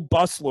whole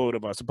busload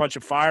of us, a bunch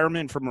of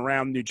firemen from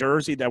around New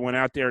Jersey that went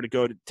out there to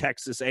go to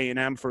Texas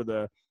A&M for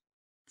the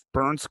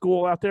burn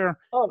school out there.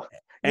 Oh,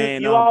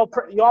 and you all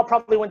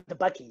probably went to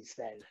Buc-ee's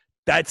then.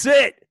 That's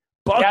it,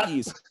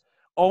 Buc-ee's. Yep.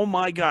 Oh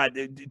my God,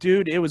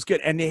 dude, it was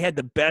good, and they had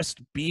the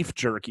best beef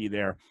jerky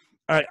there.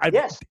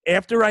 Yes.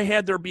 After I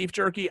had their beef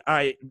jerky,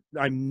 I'm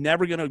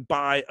never gonna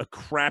buy a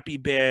crappy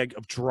bag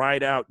of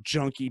dried out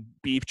junky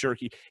beef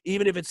jerky,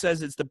 even if it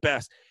says it's the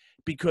best,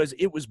 because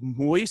it was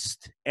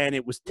moist and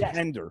it was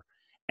tender.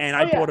 And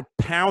I bought a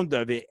pound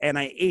of it, and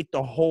I ate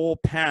the whole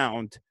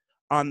pound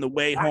on the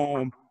way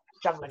home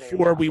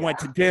before we went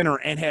to dinner,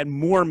 and had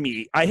more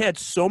meat. I had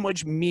so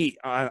much meat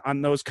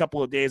on those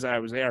couple of days I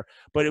was there,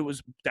 but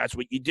that's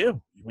what you do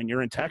when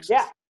you're in Texas.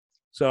 Yeah.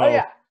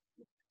 So.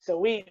 So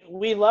we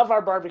love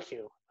our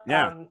barbecue.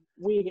 Yeah.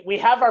 We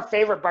have our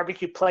favorite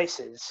barbecue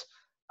places.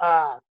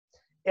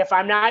 If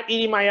I'm not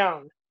eating my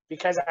own,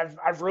 because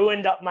I've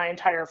ruined up my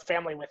entire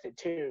family with it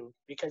too,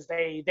 because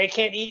they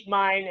can't eat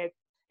mine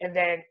and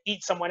then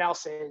eat someone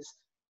else's.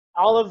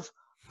 All of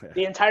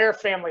the entire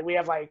family, we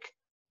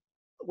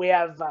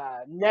have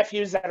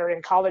nephews that are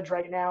in college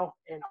right now,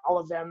 and all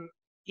of them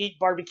eat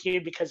barbecue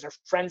because their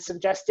friends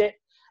suggest it,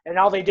 and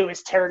all they do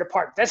is tear it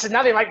apart. This is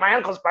nothing like my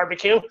uncle's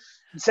barbecue.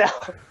 So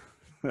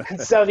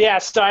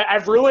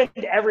I've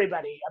ruined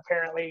everybody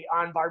apparently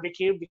on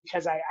barbecue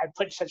because I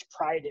put such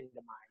pride into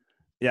mine.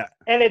 Yeah.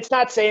 And it's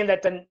not saying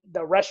that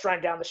the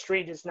restaurant down the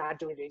street is not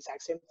doing the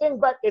exact same thing,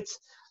 but it's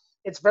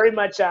very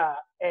much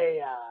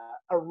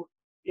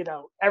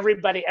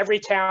everybody, every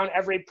town,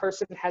 every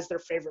person has their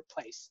favorite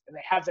place, and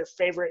they have their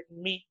favorite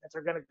meat that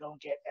they're going to go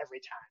get every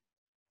time.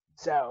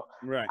 So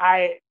right.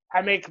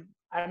 I make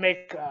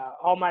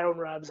all my own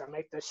rubs. I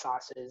make the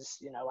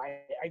sauces.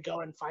 I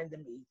go and find the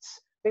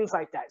meats. Things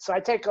like that. So I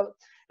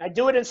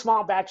do it in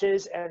small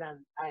batches, and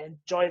I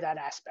enjoy that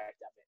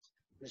aspect of it.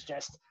 It's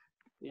just,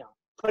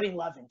 putting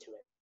love into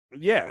it.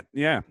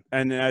 Yeah.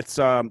 And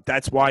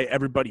that's why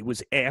everybody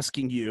was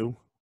asking you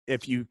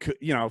if you could,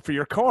 for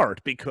your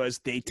card, because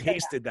they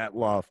tasted that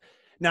love.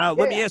 Now,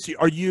 let me ask you,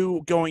 are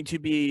you going to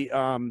be,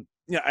 I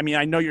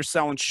know you're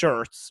selling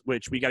shirts,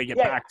 which we got to get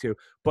back to,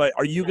 but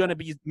are you going to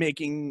be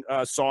making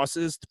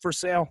sauces for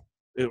sale,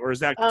 or is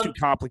that too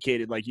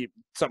complicated? Like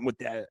something with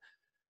that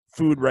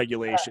food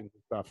regulations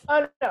and stuff.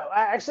 Oh no,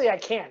 I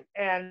can,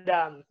 and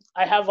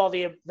I have all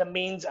the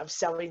means of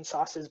selling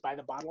sauces by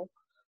the bottle,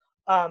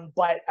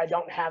 but I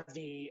don't have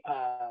the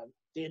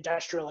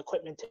industrial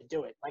equipment to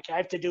do it. Like I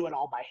have to do it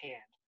all by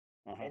hand,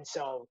 Uh-huh. and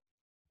so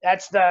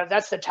that's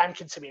the time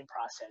consuming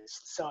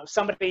process. So if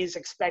somebody's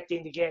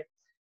expecting to get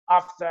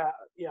off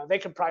they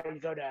could probably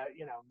go to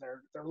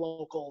their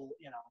local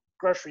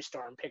grocery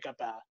store and pick up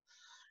a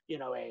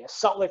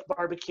Salt Lick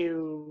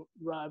barbecue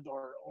rub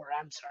or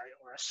I'm sorry,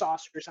 or a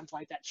sauce or something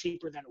like that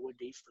cheaper than it would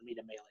be for me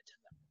to mail it to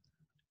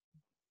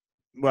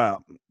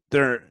Well,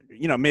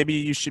 maybe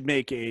you should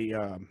make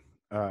a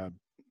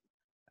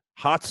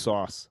hot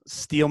sauce,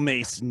 Steel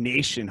Mace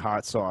Nation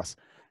hot sauce,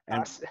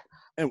 them.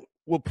 and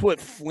we'll put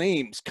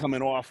flames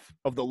coming off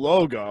of the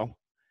logo,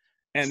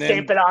 and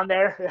Stamp it on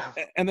there.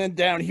 and then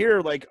down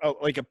here like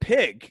a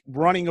pig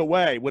running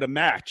away with a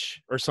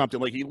match or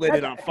something, like he lit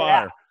it on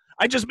fire. Yeah.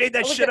 I just made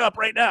that shit up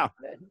right now.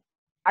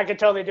 I could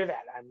totally do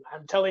that.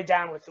 I'm totally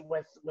down with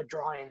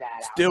drawing that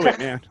Let's out. do it,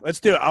 man. Let's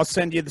do it. I'll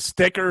send you the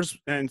stickers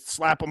and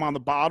slap them on the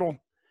bottle,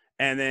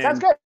 and then Sounds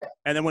good.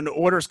 And then when the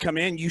orders come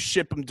in, you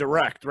ship them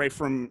direct right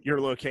from your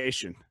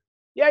location.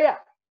 Yeah.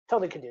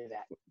 Totally can do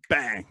that.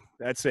 Bang.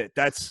 That's it.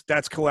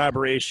 That's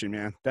collaboration,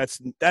 man. That's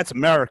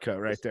America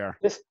right there.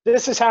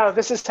 This is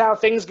how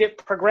things get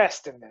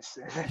progressed in this.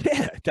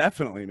 Yeah,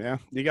 definitely, man.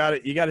 You got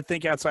to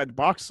think outside the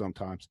box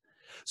sometimes.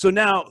 So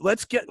now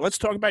let's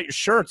talk about your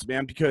shirts,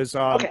 man, because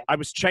Okay. I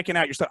was checking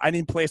out your stuff. I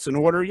didn't place an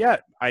order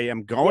yet. I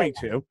am going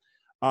to.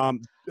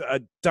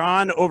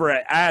 Don over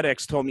at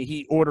Addicts told me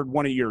he ordered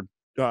one of your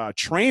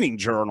training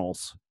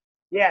journals.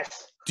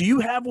 Yes. Do you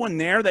have one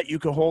there that you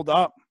could hold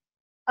up?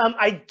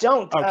 I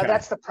don't. Okay.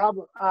 That's the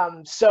problem.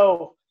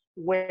 So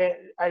when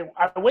I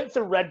went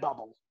through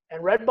Redbubble,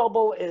 and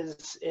Redbubble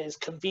is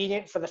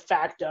convenient for the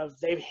fact of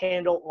they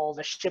handle all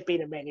the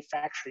shipping and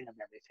manufacturing of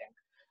everything.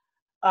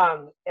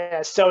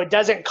 So it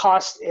doesn't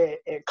cost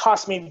it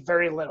costs me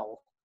very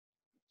little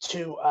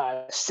to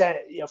send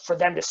for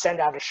them to send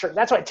out a shirt.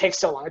 That's why it takes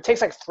so long. It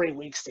takes like 3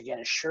 weeks to get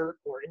a shirt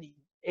or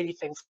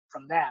anything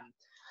from them.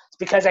 It's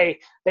because they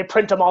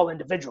print them all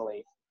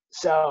individually.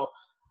 So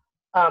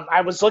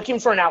I was looking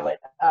for an outlet.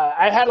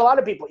 I had a lot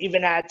of people,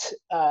 even at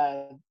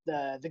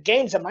the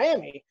games in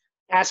Miami,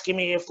 asking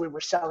me if we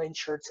were selling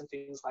shirts and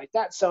things like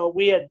that. So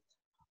we had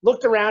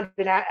looked around,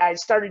 and I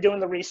started doing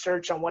the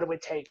research on what it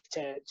would take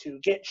to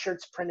get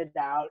shirts printed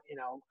out,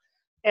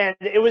 and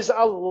it was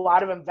a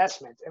lot of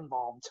investment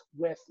involved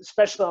with,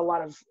 especially a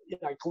lot of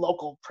like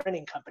local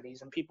printing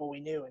companies and people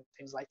we knew and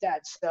things like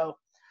that. So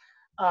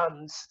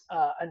an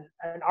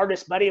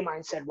artist buddy of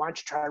mine said, "Why don't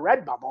you try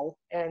Redbubble?"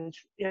 And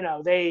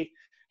they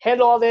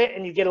handle all that,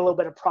 and you get a little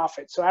bit of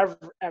profit. So I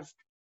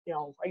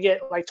get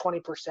like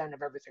 20%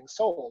 of everything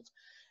sold.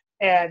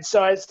 And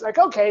so it's like,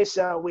 okay,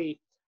 so we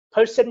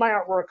posted my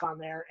artwork on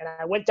there, and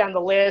I went down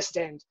the list,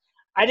 and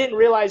I didn't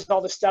realize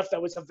all the stuff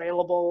that was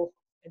available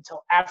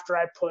until after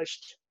I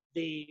pushed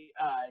the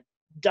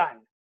done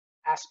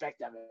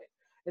aspect of it.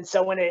 And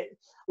so when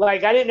I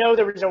didn't know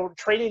there was a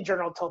training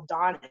journal until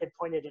Don had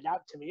pointed it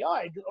out to me. Oh,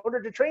 I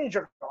ordered a training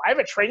journal. I have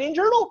a training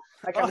journal?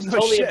 Like I was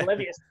totally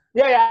oblivious.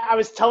 Yeah, I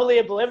was totally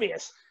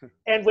oblivious.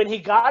 And when he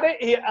got it,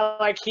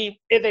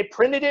 they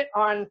printed it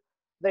on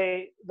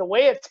the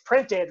way it's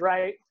printed,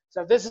 right?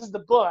 So this is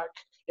the book.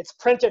 It's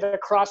printed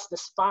across the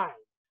spine.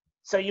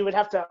 So you would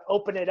have to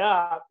open it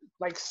up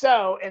like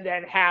so, and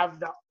then have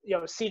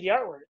see the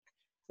artwork.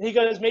 And he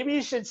goes, maybe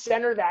you should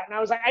center that. And I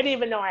was like, I didn't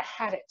even know I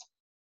had it.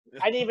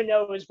 I didn't even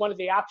know it was one of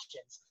the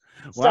options.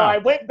 Wow. So I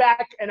went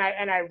back and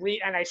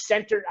I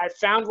centered. I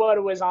found what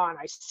it was on.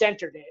 I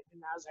centered it,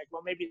 and I was like,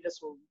 well, maybe this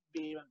will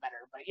be even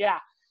better. But yeah,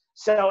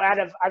 so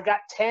I've got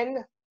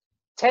 10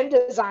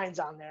 designs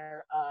on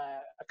there.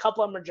 A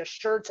couple of them are just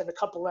shirts, and a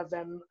couple of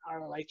them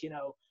are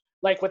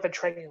like with the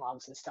training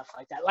logs and stuff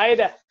like that.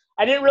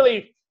 I didn't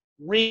really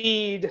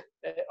read,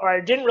 or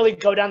I didn't really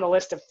go down the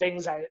list of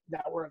things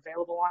that were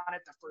available on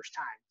it the first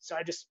time. So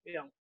I just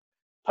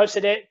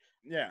posted it.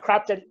 Yeah.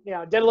 Cropped it,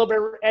 did a little bit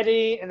of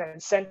editing, and then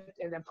sent,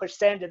 and then push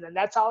send, and then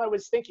that's all I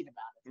was thinking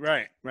about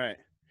it. Right.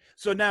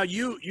 So now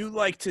you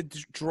like to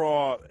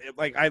draw,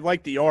 like I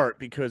like the art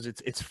because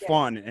it's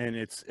fun and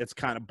it's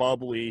kind of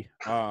bubbly.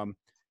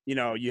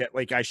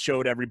 Like I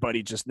showed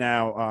everybody just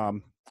now.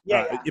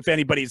 If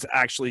anybody's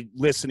actually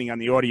listening on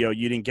the audio,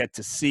 you didn't get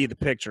to see the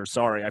picture.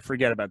 Sorry, I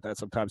forget about that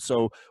sometimes.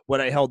 So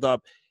what I held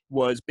up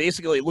was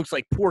basically it looks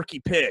like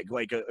Porky Pig,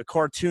 like a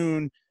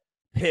cartoon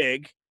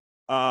pig.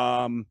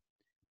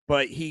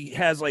 But he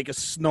has like a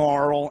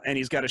snarl, and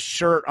he's got a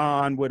shirt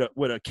on with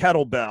a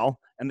kettlebell,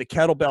 and the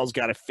kettlebell's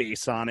got a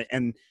face on it,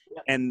 and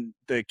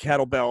the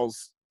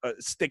kettlebell's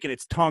sticking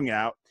its tongue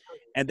out,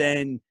 and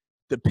then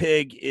the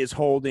pig is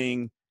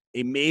holding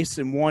a mace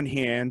in one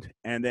hand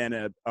and then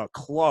a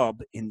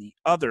club in the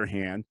other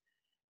hand,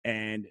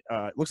 and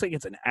it looks like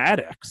it's an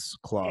Addicts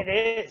club.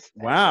 It is.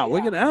 Wow,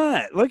 look at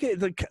that! Look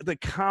at the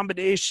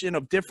combination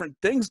of different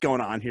things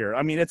going on here.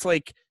 I mean, it's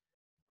like.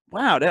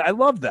 Wow, I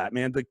love that,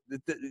 man.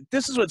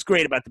 This is what's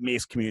great about the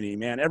Mace community,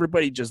 man.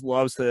 Everybody just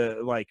loves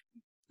to like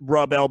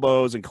rub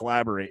elbows and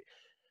collaborate.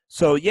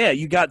 So yeah,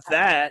 you got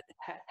that.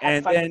 Had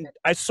And fun with then it.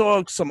 I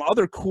saw some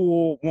other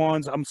cool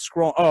ones. I'm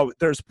scrolling. Oh,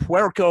 there's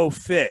Puerco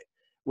Fit,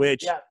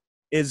 which Yeah,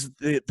 is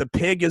the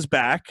pig is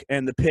back,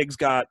 and the pig's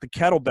got the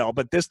kettlebell,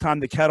 but this time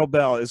the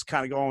kettlebell is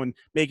kind of going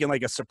making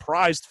like a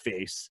surprised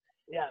face.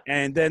 yeah.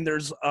 And then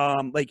there's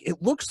like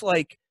it looks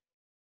like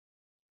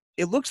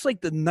the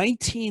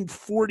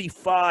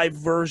 1945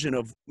 version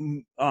of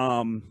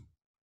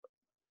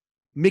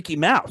Mickey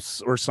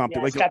Mouse or something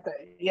Yeah, like.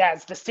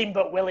 it's the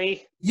Steamboat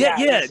Willie. Yeah,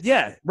 Yeah, it yeah, was.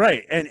 yeah,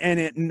 right.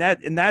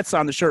 And that's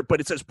on the shirt, but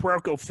it says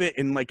Puerco Fit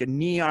in like a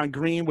neon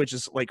green, which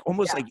is like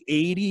almost Yeah, like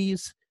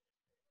 80s.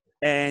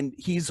 And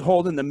he's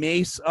holding the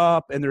mace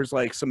up, and there's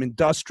like some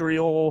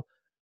industrial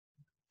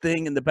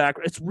thing in the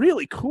background. It's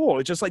really cool.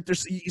 It's just like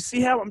there's you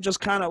see how I'm just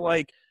kind of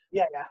like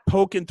yeah, yeah.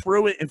 poking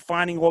through it and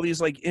finding all these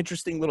like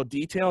interesting little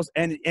details,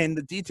 and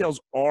the details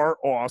are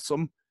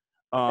awesome.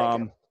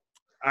 Thank you.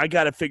 I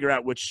got to figure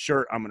out which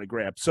shirt I'm going to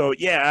grab. So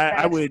yeah,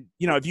 I That's would,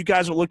 if you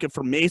guys are looking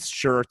for Mace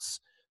shirts,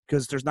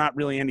 because there's not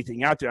really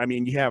anything out there. I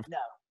mean, you have no,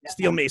 no.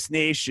 Steel Mace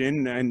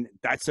Nation, and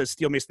that says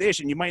Steel Mace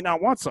Nation. You might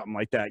not want something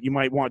like that. You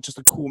might want just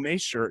a cool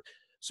Mace shirt.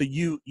 So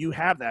you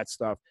have that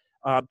stuff.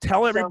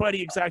 Tell So,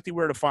 everybody exactly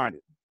where to find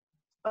it.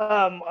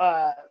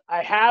 I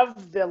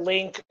have the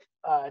link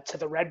to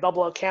the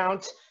Redbubble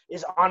account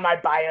is on my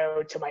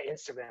bio to my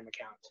Instagram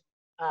account.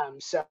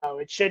 So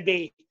it should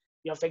be,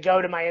 if they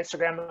go to my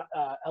Instagram,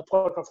 El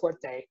Porco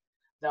Fuerte,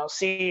 they'll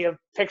see a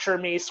picture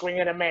of me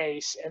swinging a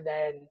mace, and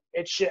then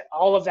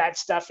all of that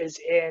stuff is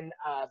in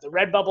the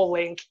Redbubble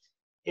link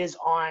is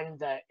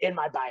in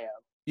my bio.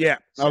 Yeah.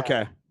 So,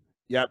 Okay.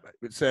 Yep.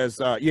 It says,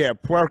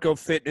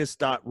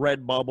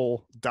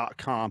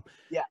 puercofitness.redbubble.com.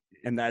 Yeah.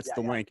 And that's Yeah,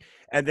 the yeah. link.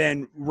 And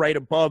then right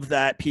above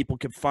that, people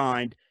can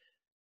find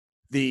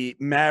the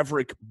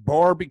Maverick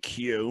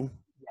Barbecue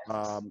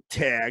Yes.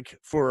 tag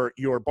for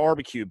your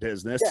barbecue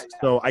business. Yeah, yeah.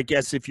 So I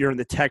guess if you're in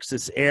the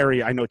Texas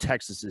area, I know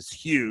Texas is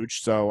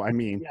huge. So I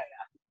mean, Yeah,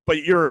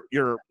 but your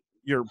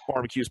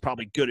barbecue is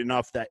probably good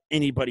enough that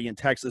anybody in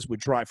Texas would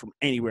drive from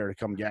anywhere to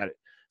come get it.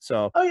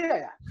 So Oh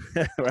yeah,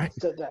 yeah. right.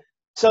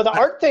 So the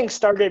art thing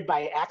started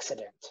by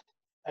accident.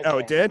 Oh,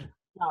 it Again. did?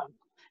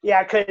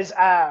 Yeah, because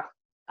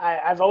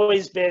I've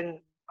always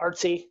been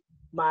artsy.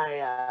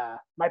 My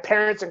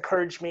parents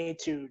encouraged me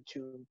to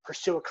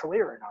pursue a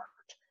career in art,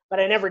 but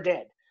I never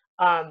did.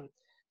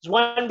 It's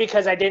one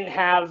because I didn't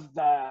have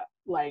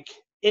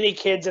any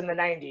kids in the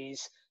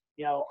 '90s.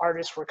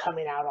 Artists were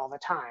coming out all the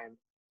time.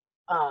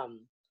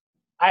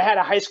 I had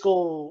a high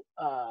school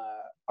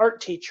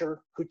art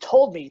teacher who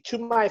told me to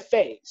my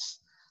face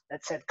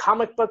that said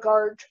comic book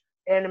art,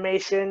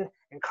 animation,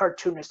 and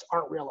cartoonists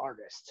aren't real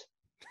artists.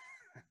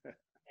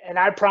 And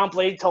I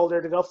promptly told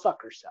her to go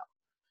fuck herself.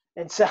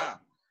 And so,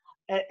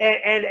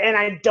 and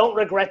I don't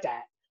regret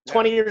that.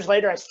 20 years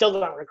later, I still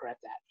don't regret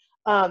that.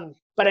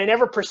 But I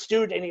never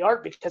pursued any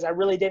art because I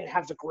really didn't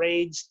have the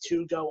grades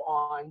to go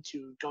on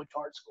to go to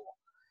art school.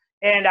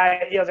 And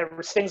there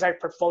was things like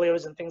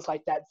portfolios and things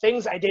like that,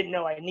 things I didn't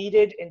know I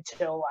needed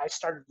until I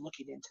started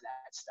looking into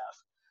that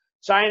stuff.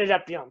 So I ended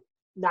up,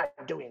 not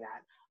doing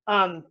that.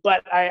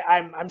 But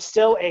I'm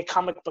still a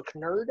comic book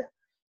nerd.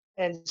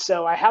 And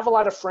so I have a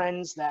lot of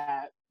friends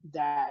that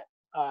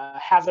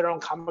have their own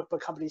comic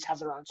book companies, have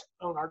their own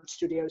art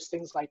studios,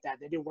 things like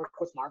that. They do work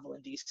with Marvel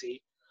and DC.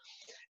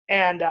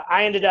 And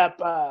I ended up,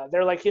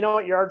 they're like, you know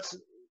what, your art's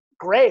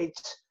great.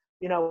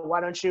 Why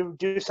don't you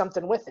do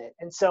something with it?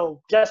 And so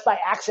just by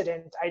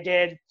accident, I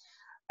did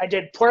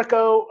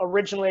Puerco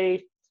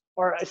originally,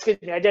 or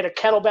excuse me, I did a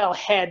kettlebell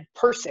head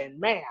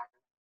man,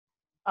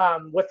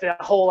 with the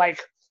whole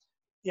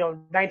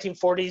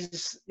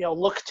 1940s,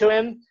 look to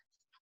him,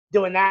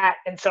 doing that.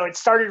 And so it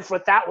started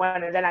with that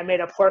one, and then I made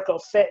a Puerco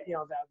Fit,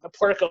 the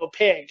Puerco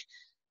pig,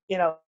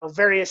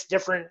 various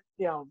different,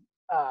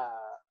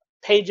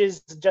 pages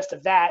just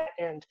of that.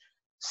 And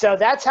so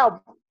that's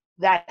how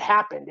that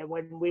happened. And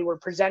when we were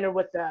presented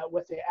with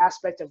the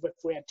aspect of if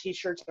we had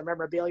t-shirts or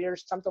memorabilia or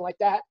something like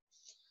that,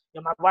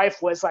 my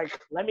wife was like,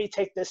 let me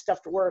take this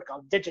stuff to work.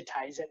 I'll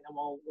digitize it and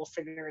we'll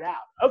figure it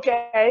out.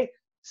 Okay.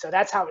 So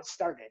that's how it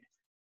started.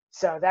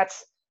 So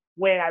that's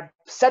when I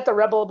set the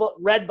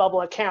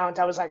Redbubble account.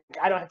 I was like,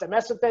 I don't have to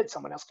mess with it.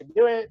 Someone else can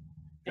do it.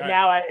 And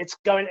now it's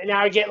going. Now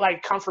I get I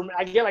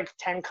get like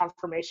 10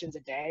 confirmations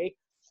a day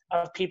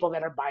of people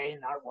that are buying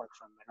artwork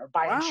from it or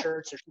buying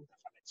shirts or something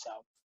from it. So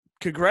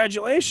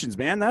congratulations,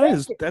 man.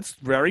 That's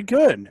very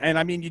good. And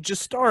I mean, you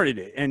just started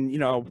it, and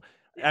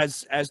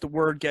as the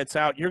word gets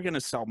out, you're going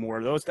to sell more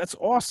of those. That's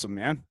awesome,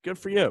 man. Good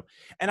for you.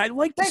 And I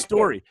like the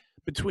story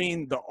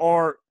between the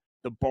art,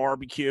 the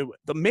barbecue,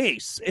 the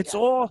mace. It's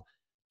all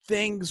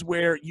things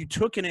where you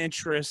took an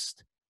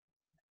interest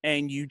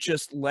and you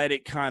just let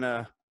it kind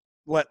of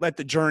let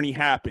the journey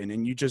happen.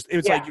 And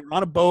it's like you're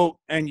on a boat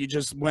and you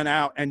just went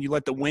out and you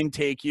let the wind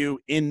take you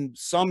in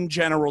some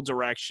general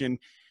direction.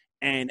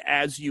 And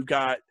as you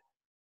got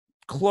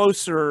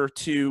closer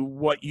to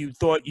what you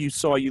thought you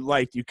saw you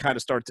liked, you kind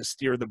of start to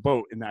steer the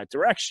boat in that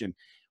direction.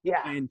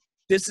 Yeah. And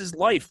this is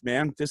life,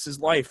 man. This is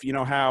life.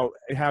 How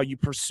you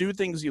pursue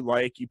things you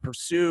like, you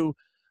pursue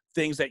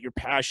things that you're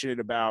passionate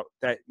about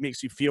that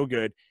makes you feel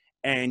good,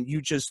 and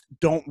you just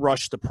don't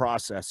rush the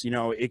process. You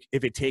know,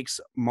 if it takes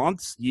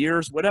months,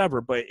 years,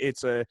 whatever, but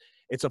it's a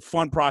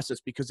fun process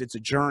because it's a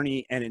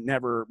journey and it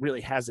never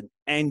really has an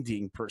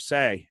ending per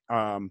se.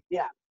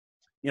 Yeah.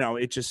 You know,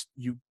 it just,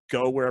 you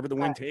go wherever the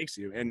wind I, takes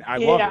you, and I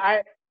love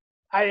it.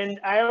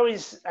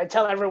 yeah, I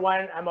tell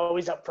everyone I'm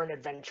always up for an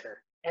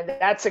adventure. And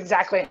that's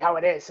exactly how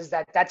it is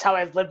that's how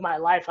I've lived my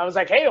life. I was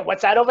like, hey,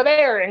 what's that over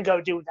there? And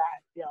go do that.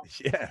 You know,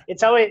 Yeah.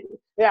 it's always,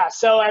 yeah.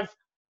 So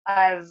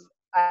I've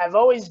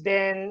always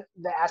been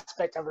the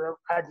aspect of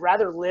I'd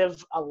rather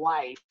live a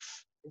life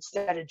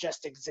instead of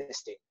just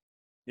existing.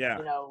 Yeah.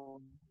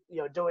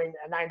 Doing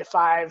a 9 to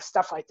 5,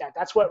 stuff like that.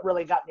 That's what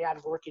really got me out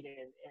of working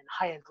in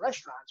high-end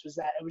restaurants, was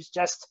that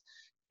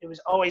it was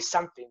always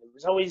something. There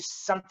was always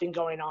something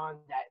going on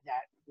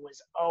that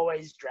was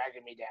always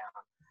dragging me down.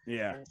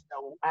 Yeah. And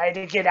so I had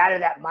to get out of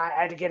that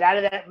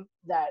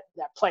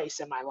place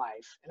in my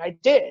life, and I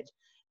did.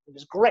 It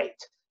was great.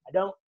 I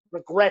don't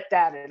regret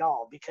that at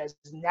all, because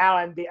now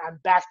I'm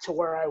back to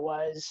where I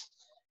was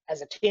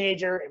as a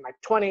teenager in my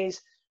 20s,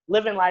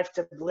 living life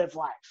to live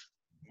life.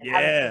 And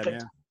having a Yeah, good man.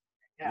 time.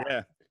 Yeah.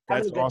 Yeah.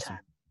 Having That's a good awesome.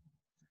 time.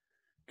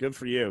 Good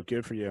for you.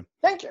 Good for you.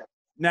 Thank you.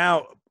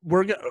 Now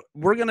we're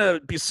gonna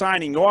be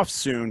signing off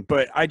soon,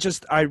 but I'm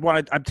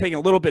taking a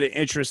little bit of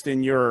interest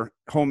in your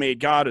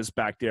homemade gatas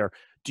back there.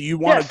 Do you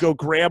want to go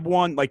grab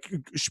one? Like,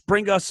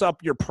 bring us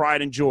up your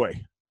pride and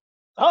joy.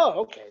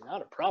 Oh, okay,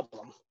 not a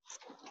problem.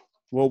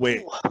 We'll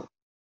wait. Ooh.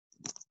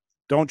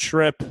 Don't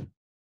trip.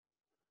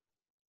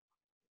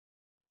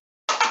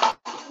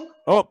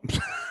 Oh.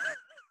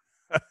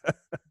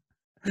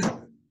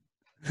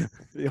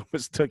 He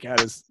almost took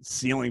out his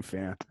ceiling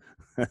fan.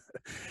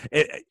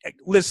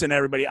 Listen,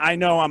 everybody, I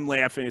know I'm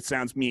laughing. It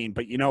sounds mean,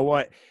 but you know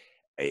what?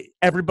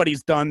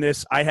 Everybody's done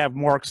this. I have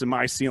marks in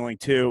my ceiling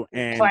too,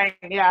 and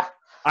yeah.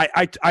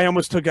 I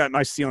almost took out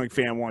my ceiling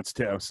fan once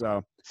too.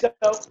 So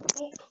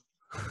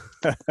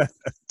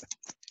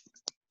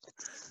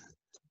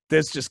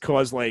this just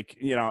caused, like,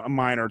 a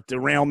minor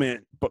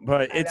derailment,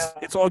 but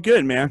it's all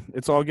good, man.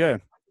 It's all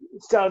good.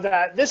 So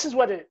this is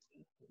what it.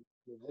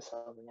 This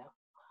over now.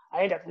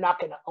 I end up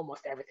knocking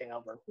almost everything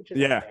over, which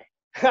is okay.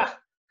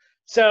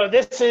 So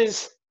this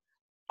is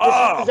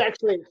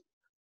actually.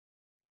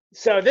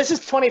 So this is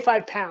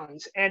 25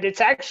 pounds, and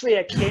it's actually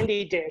a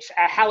candy dish,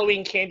 a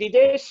Halloween candy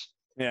dish.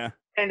 Yeah.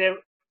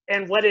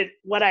 And what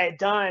I had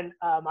done,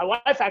 my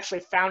wife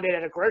actually found it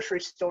at a grocery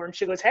store, and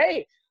she goes,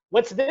 "Hey,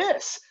 what's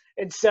this?"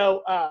 And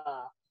so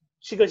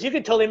she goes, "You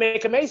could totally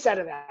make a mace out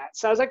of that."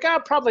 So I was like, "Oh,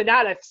 probably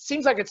not. It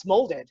seems like it's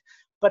molded."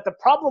 But the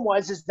problem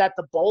is that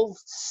the bowl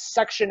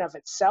section of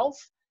itself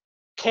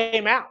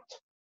came out,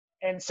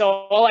 and so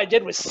all I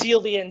did was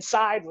seal the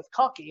inside with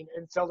caulking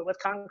and filled it with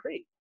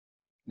concrete.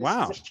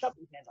 Wow. This is a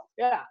shoveling handle.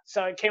 Yeah.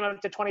 So it came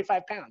up to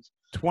 25 pounds.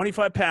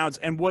 25 pounds.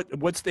 And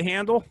what's the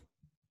handle?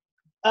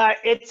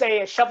 It's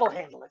a shovel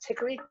handle. It's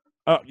hickory.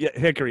 Oh, yeah,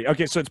 hickory.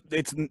 Okay, so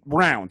it's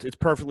round. It's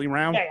perfectly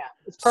round? Yeah.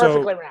 It's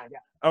perfectly round,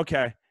 yeah.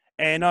 Okay.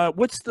 And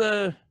what's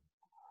the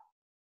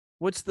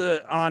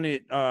on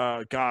it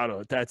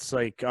gata that's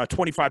like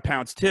 25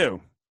 pounds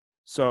too?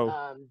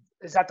 So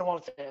is that the one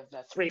with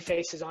the 3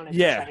 faces on it?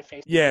 Yeah.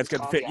 Yeah, it's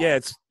got the fit. Yeah,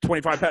 it's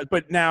 25 pounds.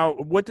 But now,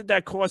 what did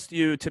that cost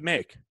you to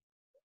make?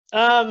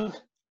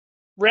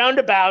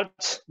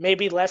 Roundabout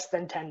maybe less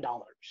than $10.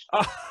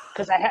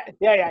 Because I had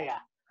yeah.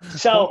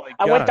 So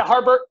I went to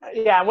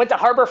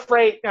Harbor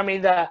Freight. I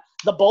mean, the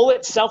bowl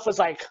itself was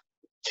like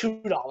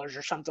 $2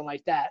 or something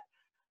like that.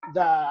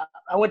 I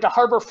went to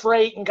Harbor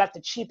Freight and got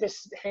the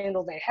cheapest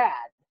handle they had.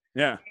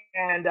 Yeah.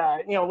 And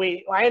I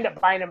ended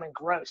up buying them in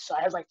gross, so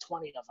I had like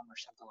 20 of them or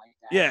something like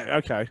that. Yeah.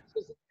 Okay.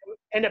 It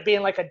ended up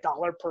being like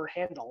 $1 per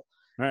handle.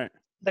 Right.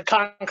 The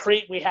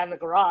concrete we had in the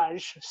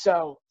garage,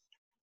 so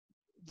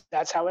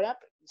that's how it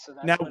happened. So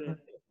that's now,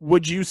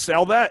 would you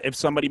sell that if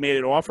somebody made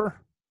an offer?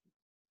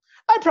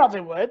 I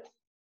probably would.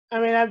 I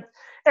mean,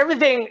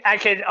 everything I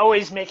could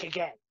always make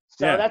again.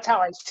 So that's how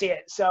I see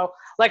it. So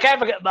like I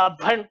have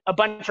a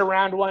bunch of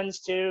round ones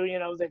too,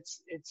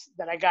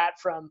 that I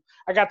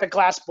got the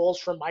glass bowls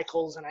from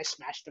Michael's and I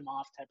smashed them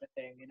off type of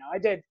thing.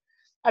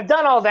 I've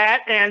done all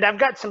that, and I've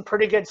got some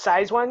pretty good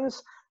size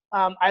ones.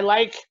 I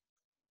like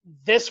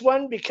this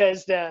one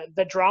because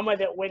the drama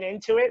that went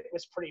into it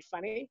was pretty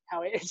funny.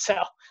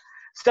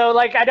 So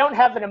like I don't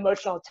have an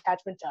emotional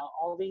attachment to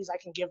all these. I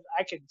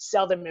could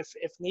sell them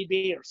if need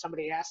be, or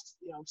somebody asks,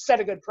 set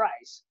a good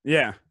price.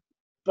 Yeah.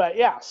 But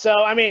yeah, so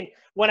I mean,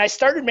 when I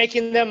started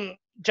making them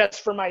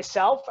just for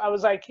myself, I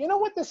was like, you know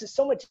what, this is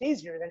so much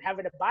easier than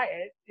having to buy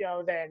it,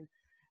 than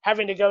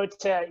having to go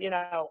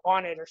to,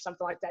 On It or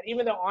something like that.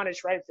 Even though On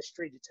It's right up the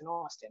street, it's in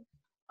Austin.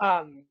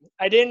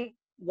 I didn't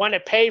want to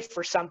pay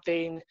for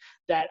something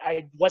that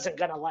I wasn't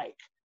gonna like.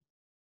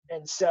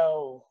 And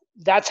so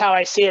that's how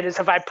I see it, is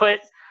if I put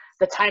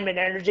the time and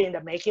energy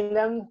into making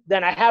them,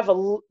 then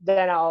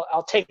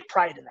I'll take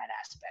pride in that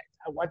aspect.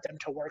 I want them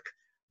to work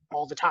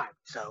all the time.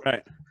 So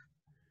right.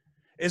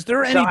 Is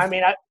there any?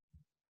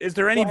 Is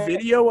there any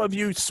video of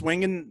you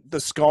swinging the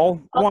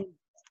skull?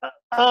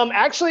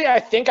 Actually, I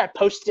think I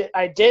posted.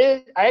 I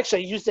did. I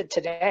actually used it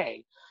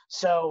today.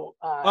 So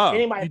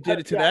any Oh, of my you did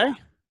it yeah, today?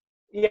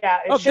 yeah,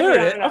 it Oh, should be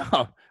there it is. on.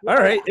 Oh, Yeah, all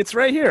right. yeah, It's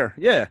right here.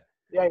 Yeah.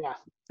 yeah, yeah.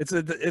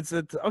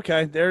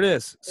 Okay, there it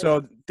is.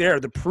 So there,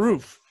 the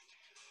proof.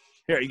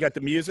 Here, you got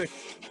the music.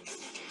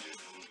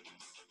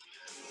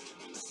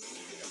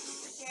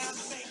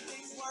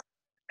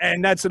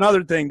 And that's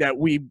another thing that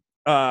we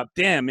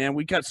damn man,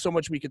 we got so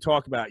much we could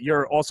talk about.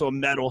 You're also a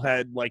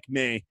metalhead like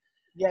me.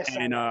 Yes,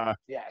 I And know.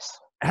 Yes.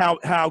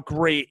 how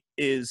great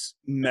is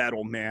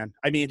metal, man?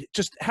 I mean,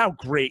 just how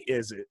great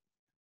is it?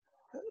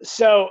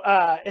 So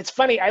it's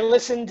funny. I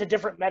listen to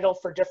different metal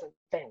for different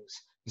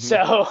things. Mhm.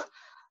 So,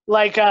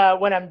 like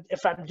when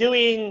if I'm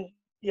doing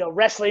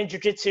wrestling,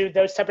 jujitsu,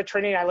 those type of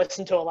training, I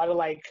listen to a lot of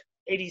like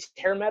 '80s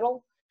hair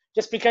metal,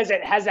 just because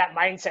it has that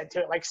mindset to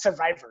it, like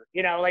Survivor.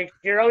 Like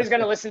you're always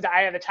going to listen to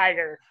Eye of the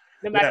Tiger,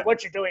 no matter Yeah.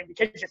 what you're doing,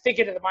 because you're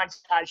thinking of the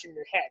montage in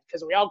your head.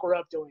 Because we all grew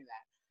up doing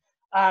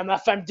that.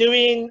 If I'm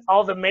doing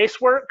all the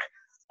mace work,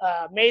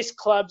 mace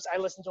clubs, I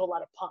listen to a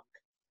lot of punk.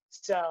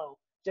 So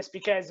just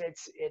because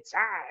it's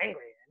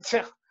angry.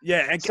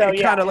 Yeah, and So it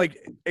yeah, kind of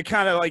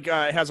like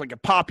it has like a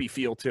poppy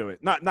feel to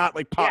it. Not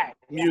like pop yeah,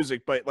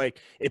 music, but like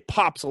it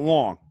pops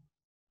along.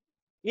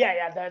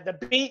 yeah. The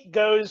beat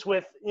goes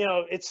with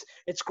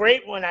it's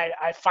great when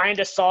I find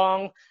a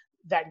song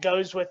that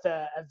goes with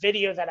a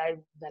video that I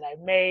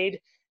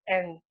made,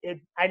 and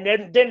I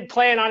didn't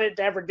plan on it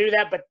to ever do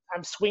that, but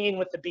I'm swinging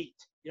with the beat.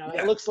 Yeah.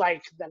 It looks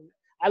like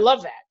I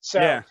love that. So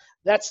Yeah.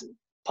 that's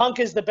punk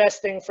is the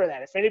best thing for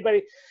that. If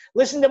anybody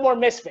listen to more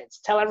Misfits,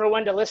 tell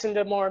everyone to listen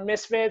to more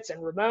Misfits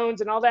and Ramones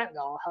and all that, and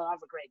they'll have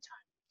a great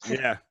time.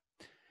 Yeah.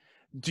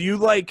 Do you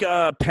like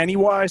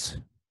Pennywise?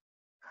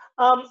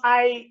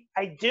 I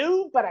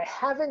do, but I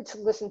haven't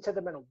listened to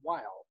them in a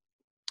while.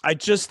 I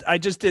just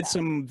did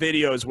some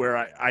videos where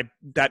I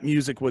that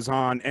music was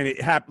on, and it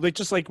happened like,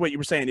 just like what you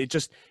were saying.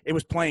 It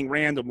was playing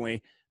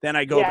randomly. Then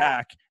I go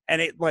back,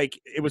 and it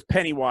was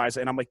Pennywise,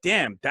 and I'm like,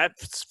 damn,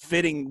 that's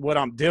fitting what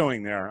I'm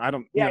doing there. I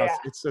don't,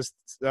 it's just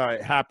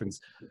it happens.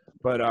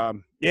 But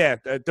yeah,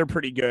 they're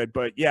pretty good.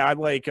 But yeah, I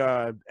like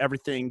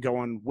everything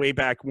going way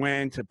back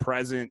when to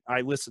present.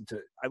 I listen to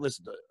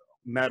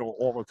metal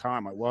all the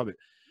time. I love it.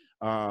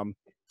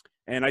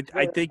 And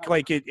I think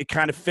like it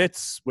kind of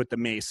fits with the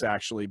Mace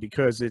actually,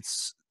 because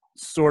it's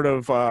sort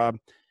of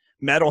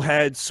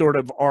metalheads sort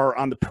of are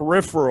on the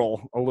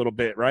peripheral a little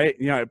bit, right?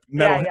 When a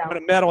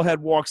metalhead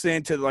walks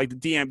into like the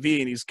DMV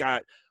and he's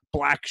got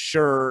black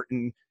shirt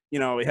and he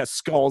has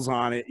skulls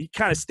on it, he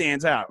kind of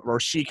stands out,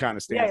 or she kind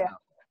of stands out.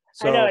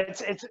 So, I know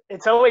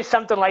it's always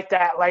something like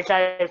that. Like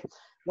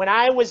when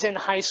I was in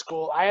high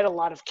school, I had a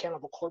lot of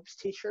Cannibal Corpse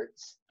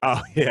T-shirts.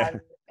 Oh yeah.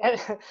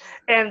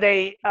 And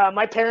they,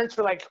 my parents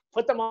were like,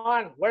 put them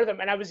on, wear them.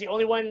 And I was the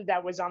only one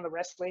that was on the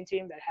wrestling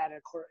team that had a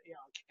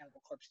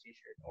Cannibal Corpse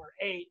T-shirt, or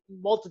a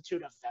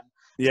multitude of them.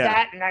 Yeah.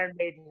 That and Iron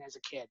Maiden as a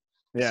kid.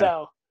 Yeah.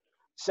 So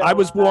I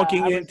was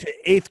walking into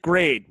 8th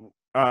grade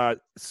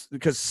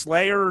because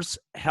Slayer's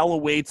Hell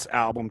Awaits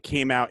album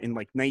came out in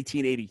like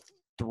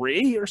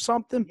 1983 or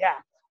something. Yeah,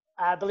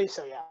 I believe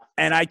so. Yeah.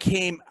 And I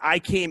came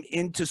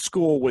into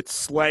school with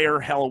Slayer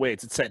Hell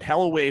Awaits. It said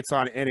Hell Awaits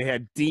on it, and it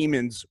had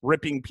demons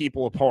ripping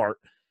people apart.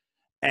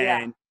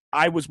 And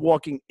I was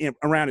walking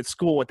around at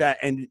school with that,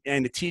 and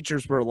the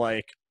teachers were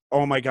like,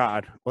 "Oh my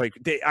god!" Like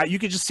you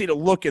could just see the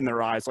look in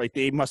their eyes. Like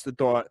they must have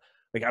thought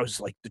like I was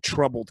like the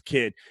troubled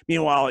kid.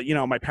 Meanwhile,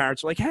 my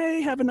parents were like,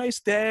 "Hey, have a nice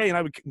day," and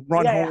I would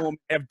run home,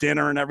 have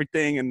dinner and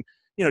everything, and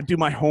do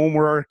my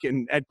homework.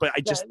 But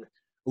I just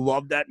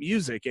love that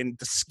music, and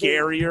the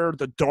scarier,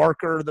 the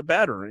darker, the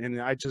better. And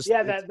I just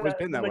it's always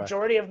been that way.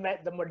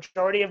 The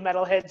majority of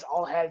metalheads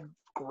all had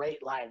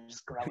great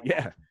lives growing up.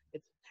 Yeah,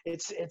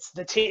 it's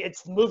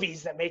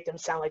movies that make them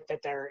sound like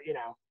that they're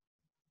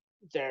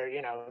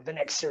the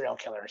next serial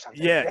killer or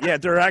something. Yeah,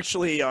 they're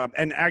actually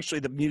and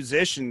actually the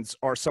musicians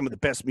are some of the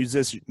best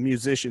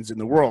musicians in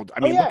the world. I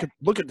mean,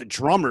 look at the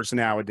drummers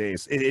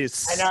nowadays. It is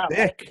sick.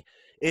 Right?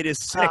 It is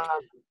sick.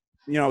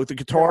 The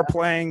guitar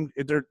playing,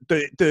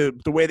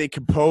 the way they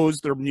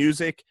compose their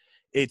music,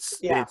 it's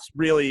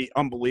really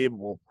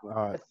unbelievable.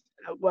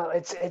 Well,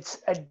 it's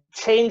a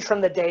change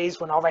from the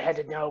days when all they had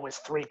to know was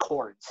 3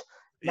 chords.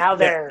 Now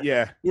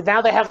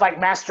now they have like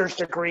master's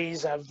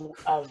degrees of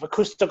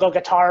acoustical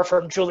guitar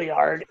from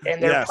Juilliard,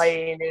 and they're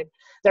playing it.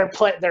 They're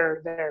playing,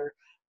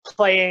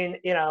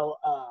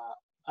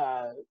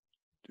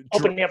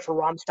 opening up for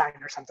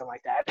Rammstein or something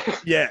like that.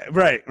 Yeah,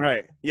 right.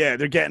 Yeah,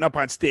 they're getting up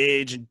on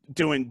stage and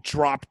doing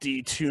drop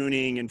D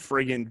tuning and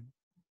friggin'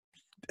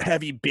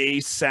 heavy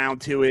bass sound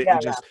to it, and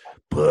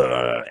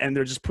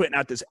they're just putting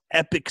out this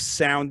epic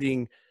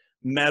sounding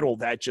metal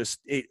that just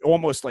it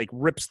almost like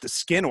rips the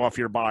skin off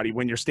your body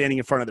when you're standing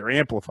in front of their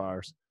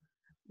amplifiers.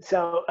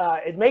 So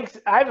I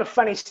have a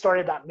funny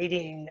story about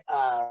meeting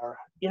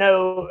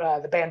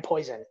the band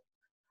Poison.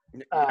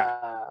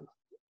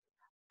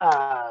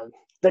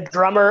 The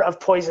drummer of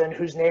Poison,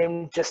 whose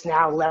name just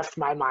now left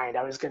my mind.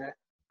 I was gonna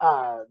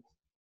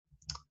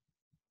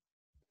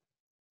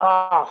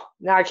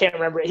now I can't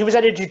remember. He was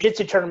at a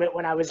jiu-jitsu tournament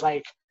when I was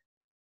like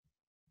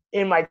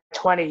in my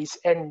 20s,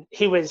 and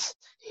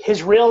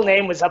his real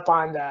name was up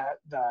on the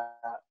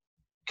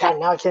God,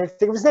 now I can't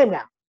think of his name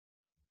now.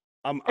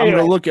 I'm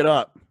gonna look it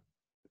up.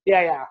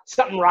 Yeah,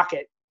 something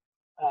Rocket,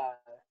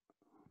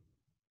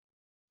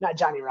 not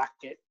Johnny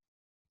Rocket.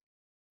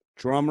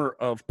 Drummer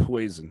of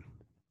Poison.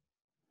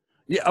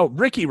 Yeah. Oh,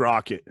 Ricky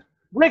Rocket.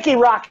 Ricky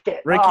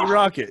Rocket.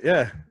 Rocket.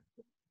 Yeah.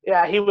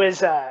 Yeah, he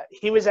was at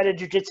a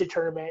jiu-jitsu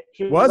tournament.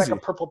 He was like a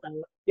purple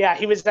belt. Yeah,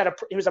 he was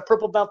a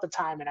purple belt at the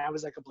time, and I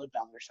was like a blue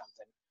belt or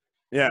something.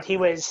 Yeah. And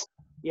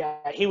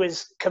he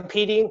was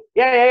competing.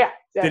 Yeah.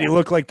 Did he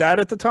look like that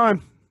at the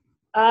time?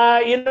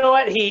 You know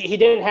what? He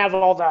didn't have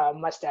all the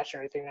mustache or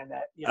anything like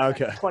that.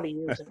 Okay. Like 20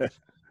 years ago.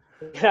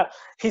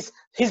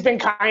 He's been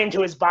kind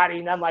to his body,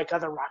 unlike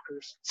other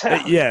rockers. So.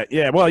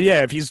 Yeah. Well,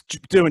 yeah. If he's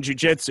doing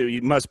jiu-jitsu,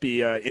 he must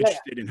be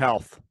interested in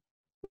health.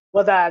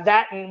 Well,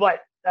 that and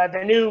what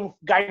the new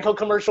Geico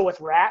commercial with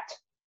Rat.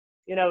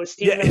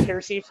 Stephen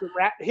Piercy for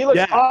Rat. He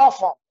looks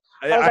awful.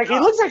 I was like, he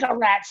looks like a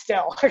rat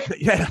still.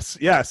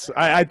 Yes.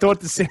 I thought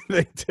the same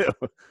thing too.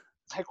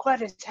 Like, what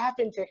has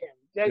happened to him?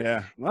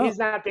 Yeah, well, he's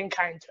not been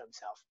kind to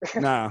himself.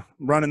 Nah,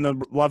 running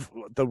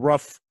the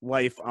rough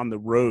life on the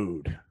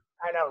road.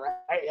 I know,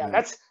 right? Yeah,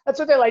 that's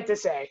what they like to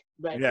say.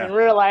 But in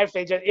real life,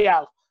 they just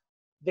I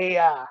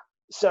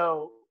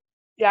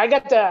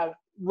got to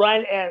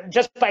run, and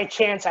just by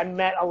chance, I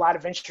met a lot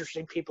of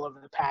interesting people over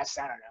the past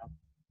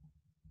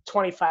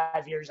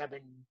 25 years. I've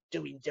been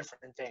doing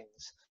different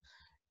things,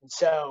 and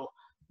so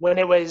when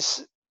it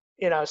was,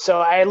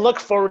 so I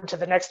look forward to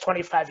the next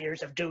 25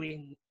 years of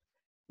doing.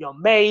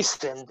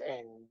 Mace and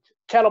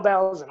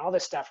kettlebells and all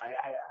this stuff. I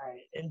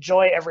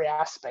enjoy every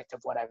aspect of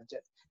what I've done.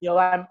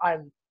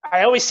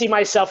 I always see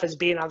myself as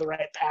being on the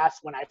right path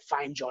when I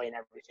find joy in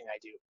everything I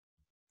do.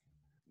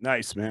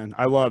 Nice, man.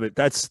 I love it.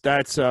 That's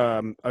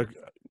a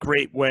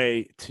great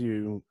way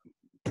to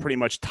pretty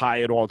much tie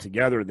it all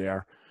together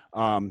there.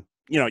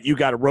 You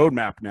got a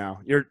roadmap now.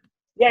 We're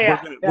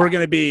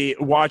going to be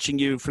watching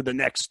you for the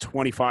next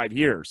 25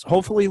 years,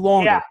 hopefully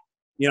longer.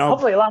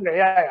 Hopefully longer.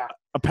 Yeah.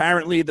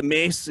 Apparently the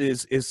mace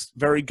is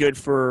very good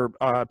for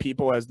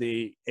people as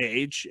they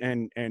age,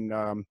 and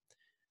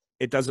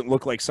it doesn't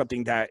look like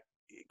something that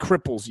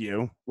cripples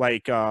you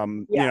like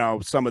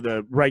some of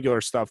the regular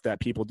stuff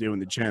that people do in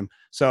the gym.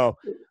 So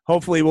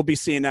hopefully we'll be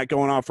seeing that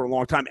going on for a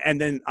long time. And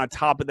then on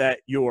top of that,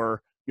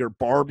 your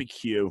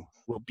barbecue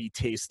will be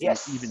tasting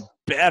even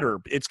better.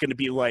 It's going to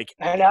be like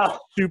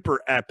super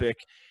epic,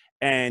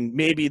 and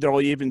maybe there'll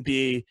even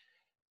be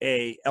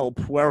a El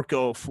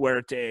Puerco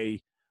Fuerte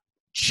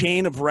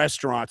chain of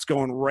restaurants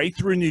going right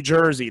through New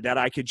Jersey that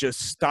I could just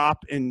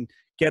stop and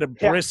get a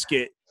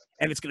brisket,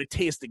 and it's going to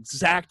taste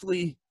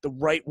exactly the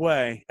right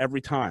way every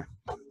time.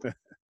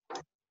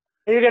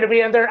 You're going to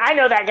be in there. I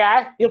know that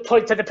guy. You'll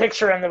point to the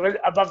picture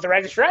above the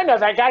register. I know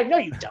that guy. No,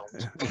 you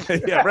don't.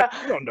 Yeah, right.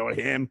 You don't know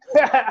him.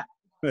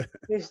 You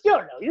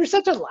don't know. You're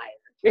such a liar.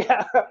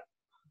 Yeah.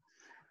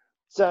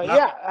 So,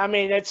 I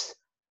mean, it's.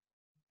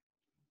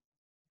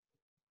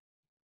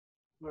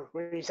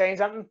 Were you saying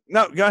something?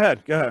 No, go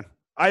ahead.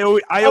 I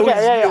always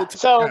yield to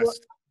the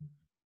best.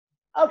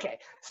 Okay,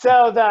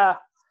 so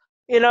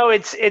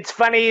it's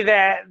funny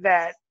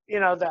that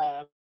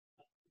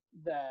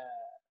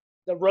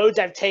the roads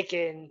I've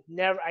taken,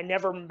 I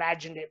never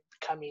imagined it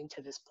coming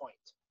to this point.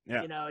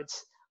 Yeah.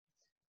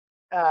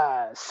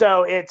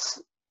 So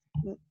it's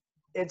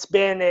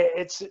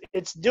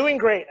doing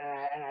great,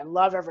 and I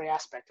love every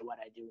aspect of what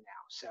I do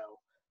now. So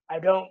I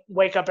don't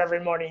wake up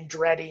every morning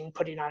dreading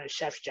putting on a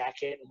chef's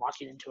jacket and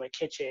walking into a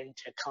kitchen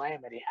to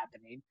calamity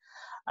happening.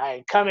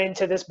 I come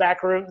into this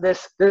back room.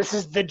 This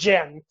is the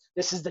gym.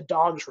 This is the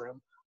dog's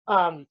room.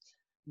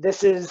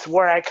 This is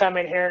where I come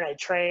in here and I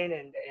train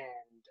and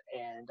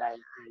I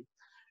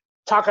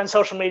talk on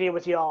social media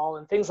with y'all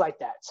and things like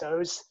that.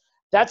 So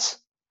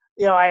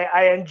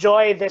I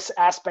enjoy this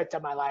aspect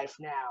of my life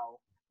now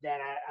that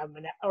I'm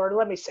in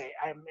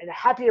a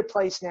happier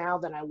place now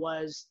than I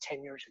was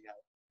 10 years ago.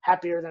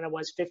 Happier than I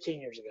was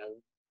 15 years ago,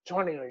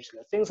 20 years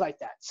ago, things like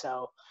that.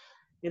 So,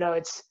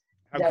 it's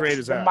how great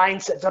is that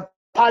mindset? It's a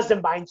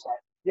positive mindset.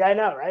 Yeah, I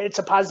know, right? It's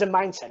a positive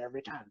mindset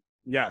every time.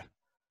 Yeah,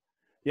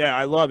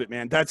 I love it,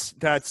 man. That's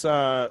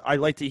I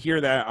like to hear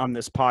that on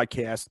this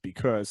podcast,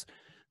 because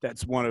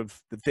that's one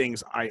of the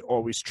things I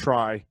always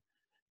try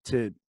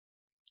to,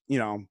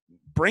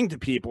 bring to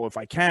people if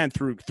I can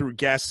through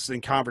guests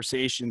and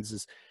conversations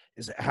is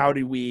how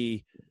do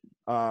we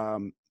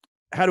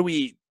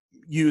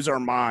use our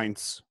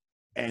minds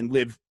and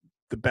live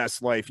the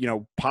best life,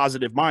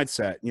 positive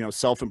mindset,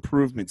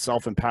 self-improvement,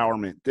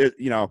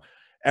 self-empowerment,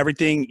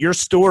 everything. Your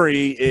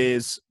story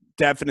is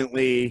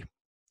definitely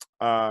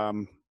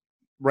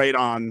right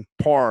on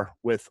par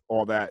with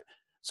all that.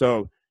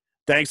 So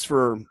thanks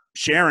for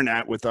sharing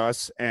that with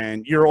us,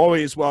 and you're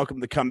always welcome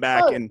to come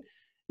back. And,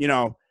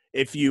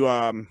 if you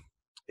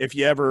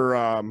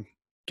ever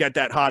get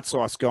that hot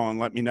sauce going,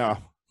 let me know.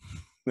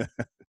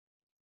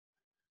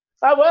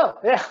 I will.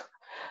 Yeah.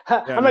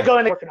 I'm going to go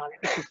in there working on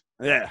it.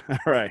 Yeah.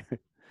 All right.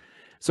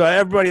 So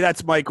everybody,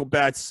 that's Michael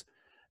Betts,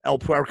 El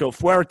Puerco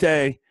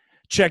Fuerte.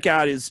 Check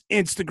out his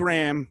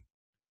Instagram,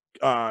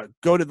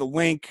 go to the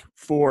link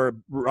for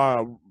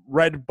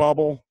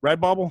Redbubble.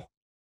 Redbubble?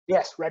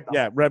 Yes, Redbubble.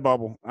 Yeah,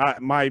 Redbubble.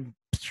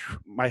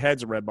 My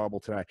head's a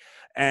Redbubble today.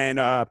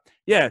 And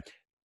yeah,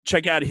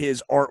 check out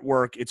his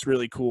artwork. It's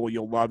really cool.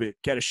 You'll love it.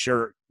 Get a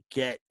shirt.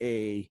 Get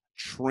a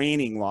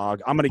training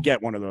log. I'm going to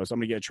get one of those. I'm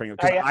going to get a training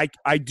log. Because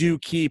I do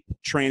keep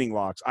training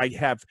logs. I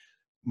have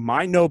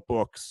my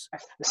notebooks.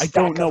 I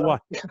don't know why.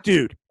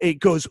 Dude, it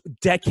goes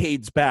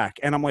decades back.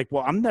 And I'm like,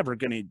 well, I'm never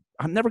going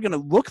to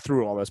look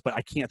through all this, but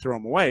I can't throw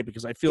them away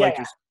because I feel like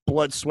there's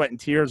blood, sweat, and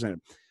tears in it.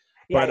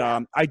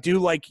 But I do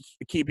like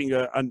keeping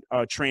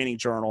a training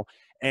journal.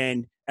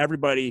 And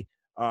everybody,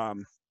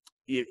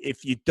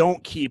 if you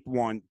don't keep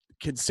one,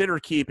 consider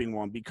keeping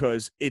one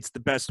because it's the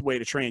best way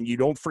to train. You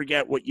don't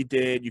forget what you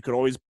did. You could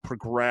always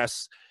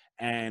progress,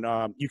 and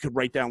you could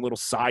write down little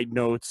side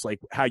notes like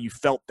how you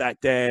felt that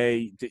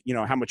day, you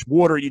know, how much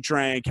water you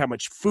drank, how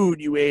much food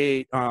you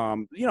ate.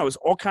 You know, it's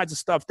all kinds of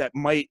stuff that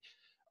might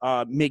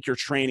make your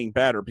training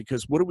better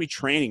because what are we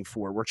training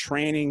for? We're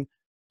training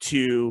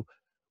to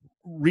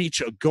reach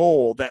a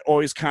goal that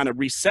always kind of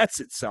resets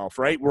itself,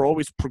 right? We're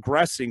always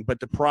progressing, but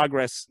the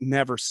progress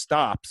never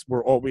stops.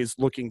 We're always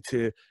looking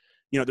to,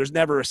 you know, there's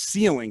never a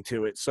ceiling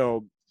to it.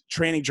 So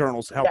training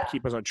journals help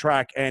keep us on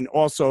track. And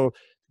also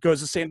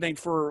goes the same thing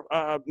for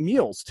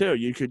meals too.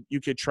 You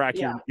could track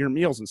your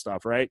meals and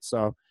stuff, right?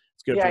 So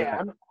it's good.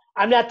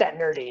 I'm not that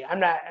nerdy.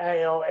 I'm not,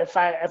 you know, if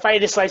I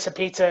eat a slice of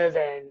pizza,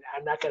 then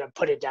I'm not going to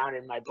put it down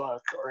in my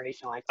book or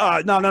anything like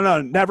that. No.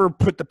 Never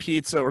put the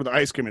pizza or the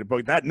ice cream in a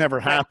book. That never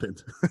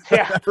happened.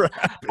 Yeah. Never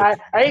happened.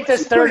 I ate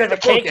this third of a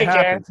cake again.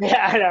 Happened.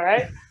 Yeah, I know,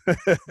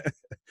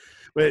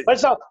 right?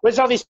 What's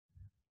all these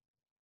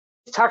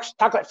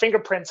chocolate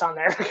fingerprints on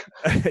there?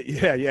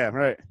 yeah,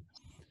 right.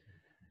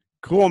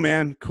 Cool,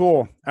 man.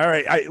 Cool. All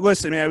right.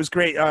 Listen, man, it was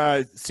great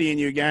seeing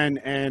you again.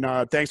 And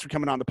thanks for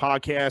coming on the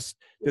podcast.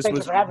 This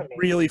was a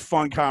really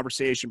fun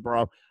conversation,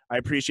 bro. I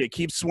appreciate it.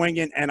 Keep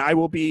swinging, and I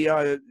will be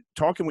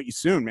talking with you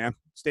soon, man.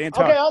 Stay in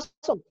touch. Okay,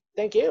 awesome.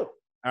 Thank you.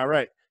 All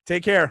right.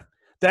 Take care.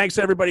 Thanks,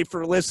 everybody,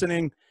 for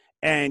listening,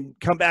 and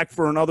come back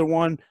for another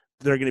one.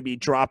 They're going to be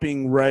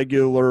dropping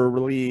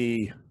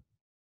regularly.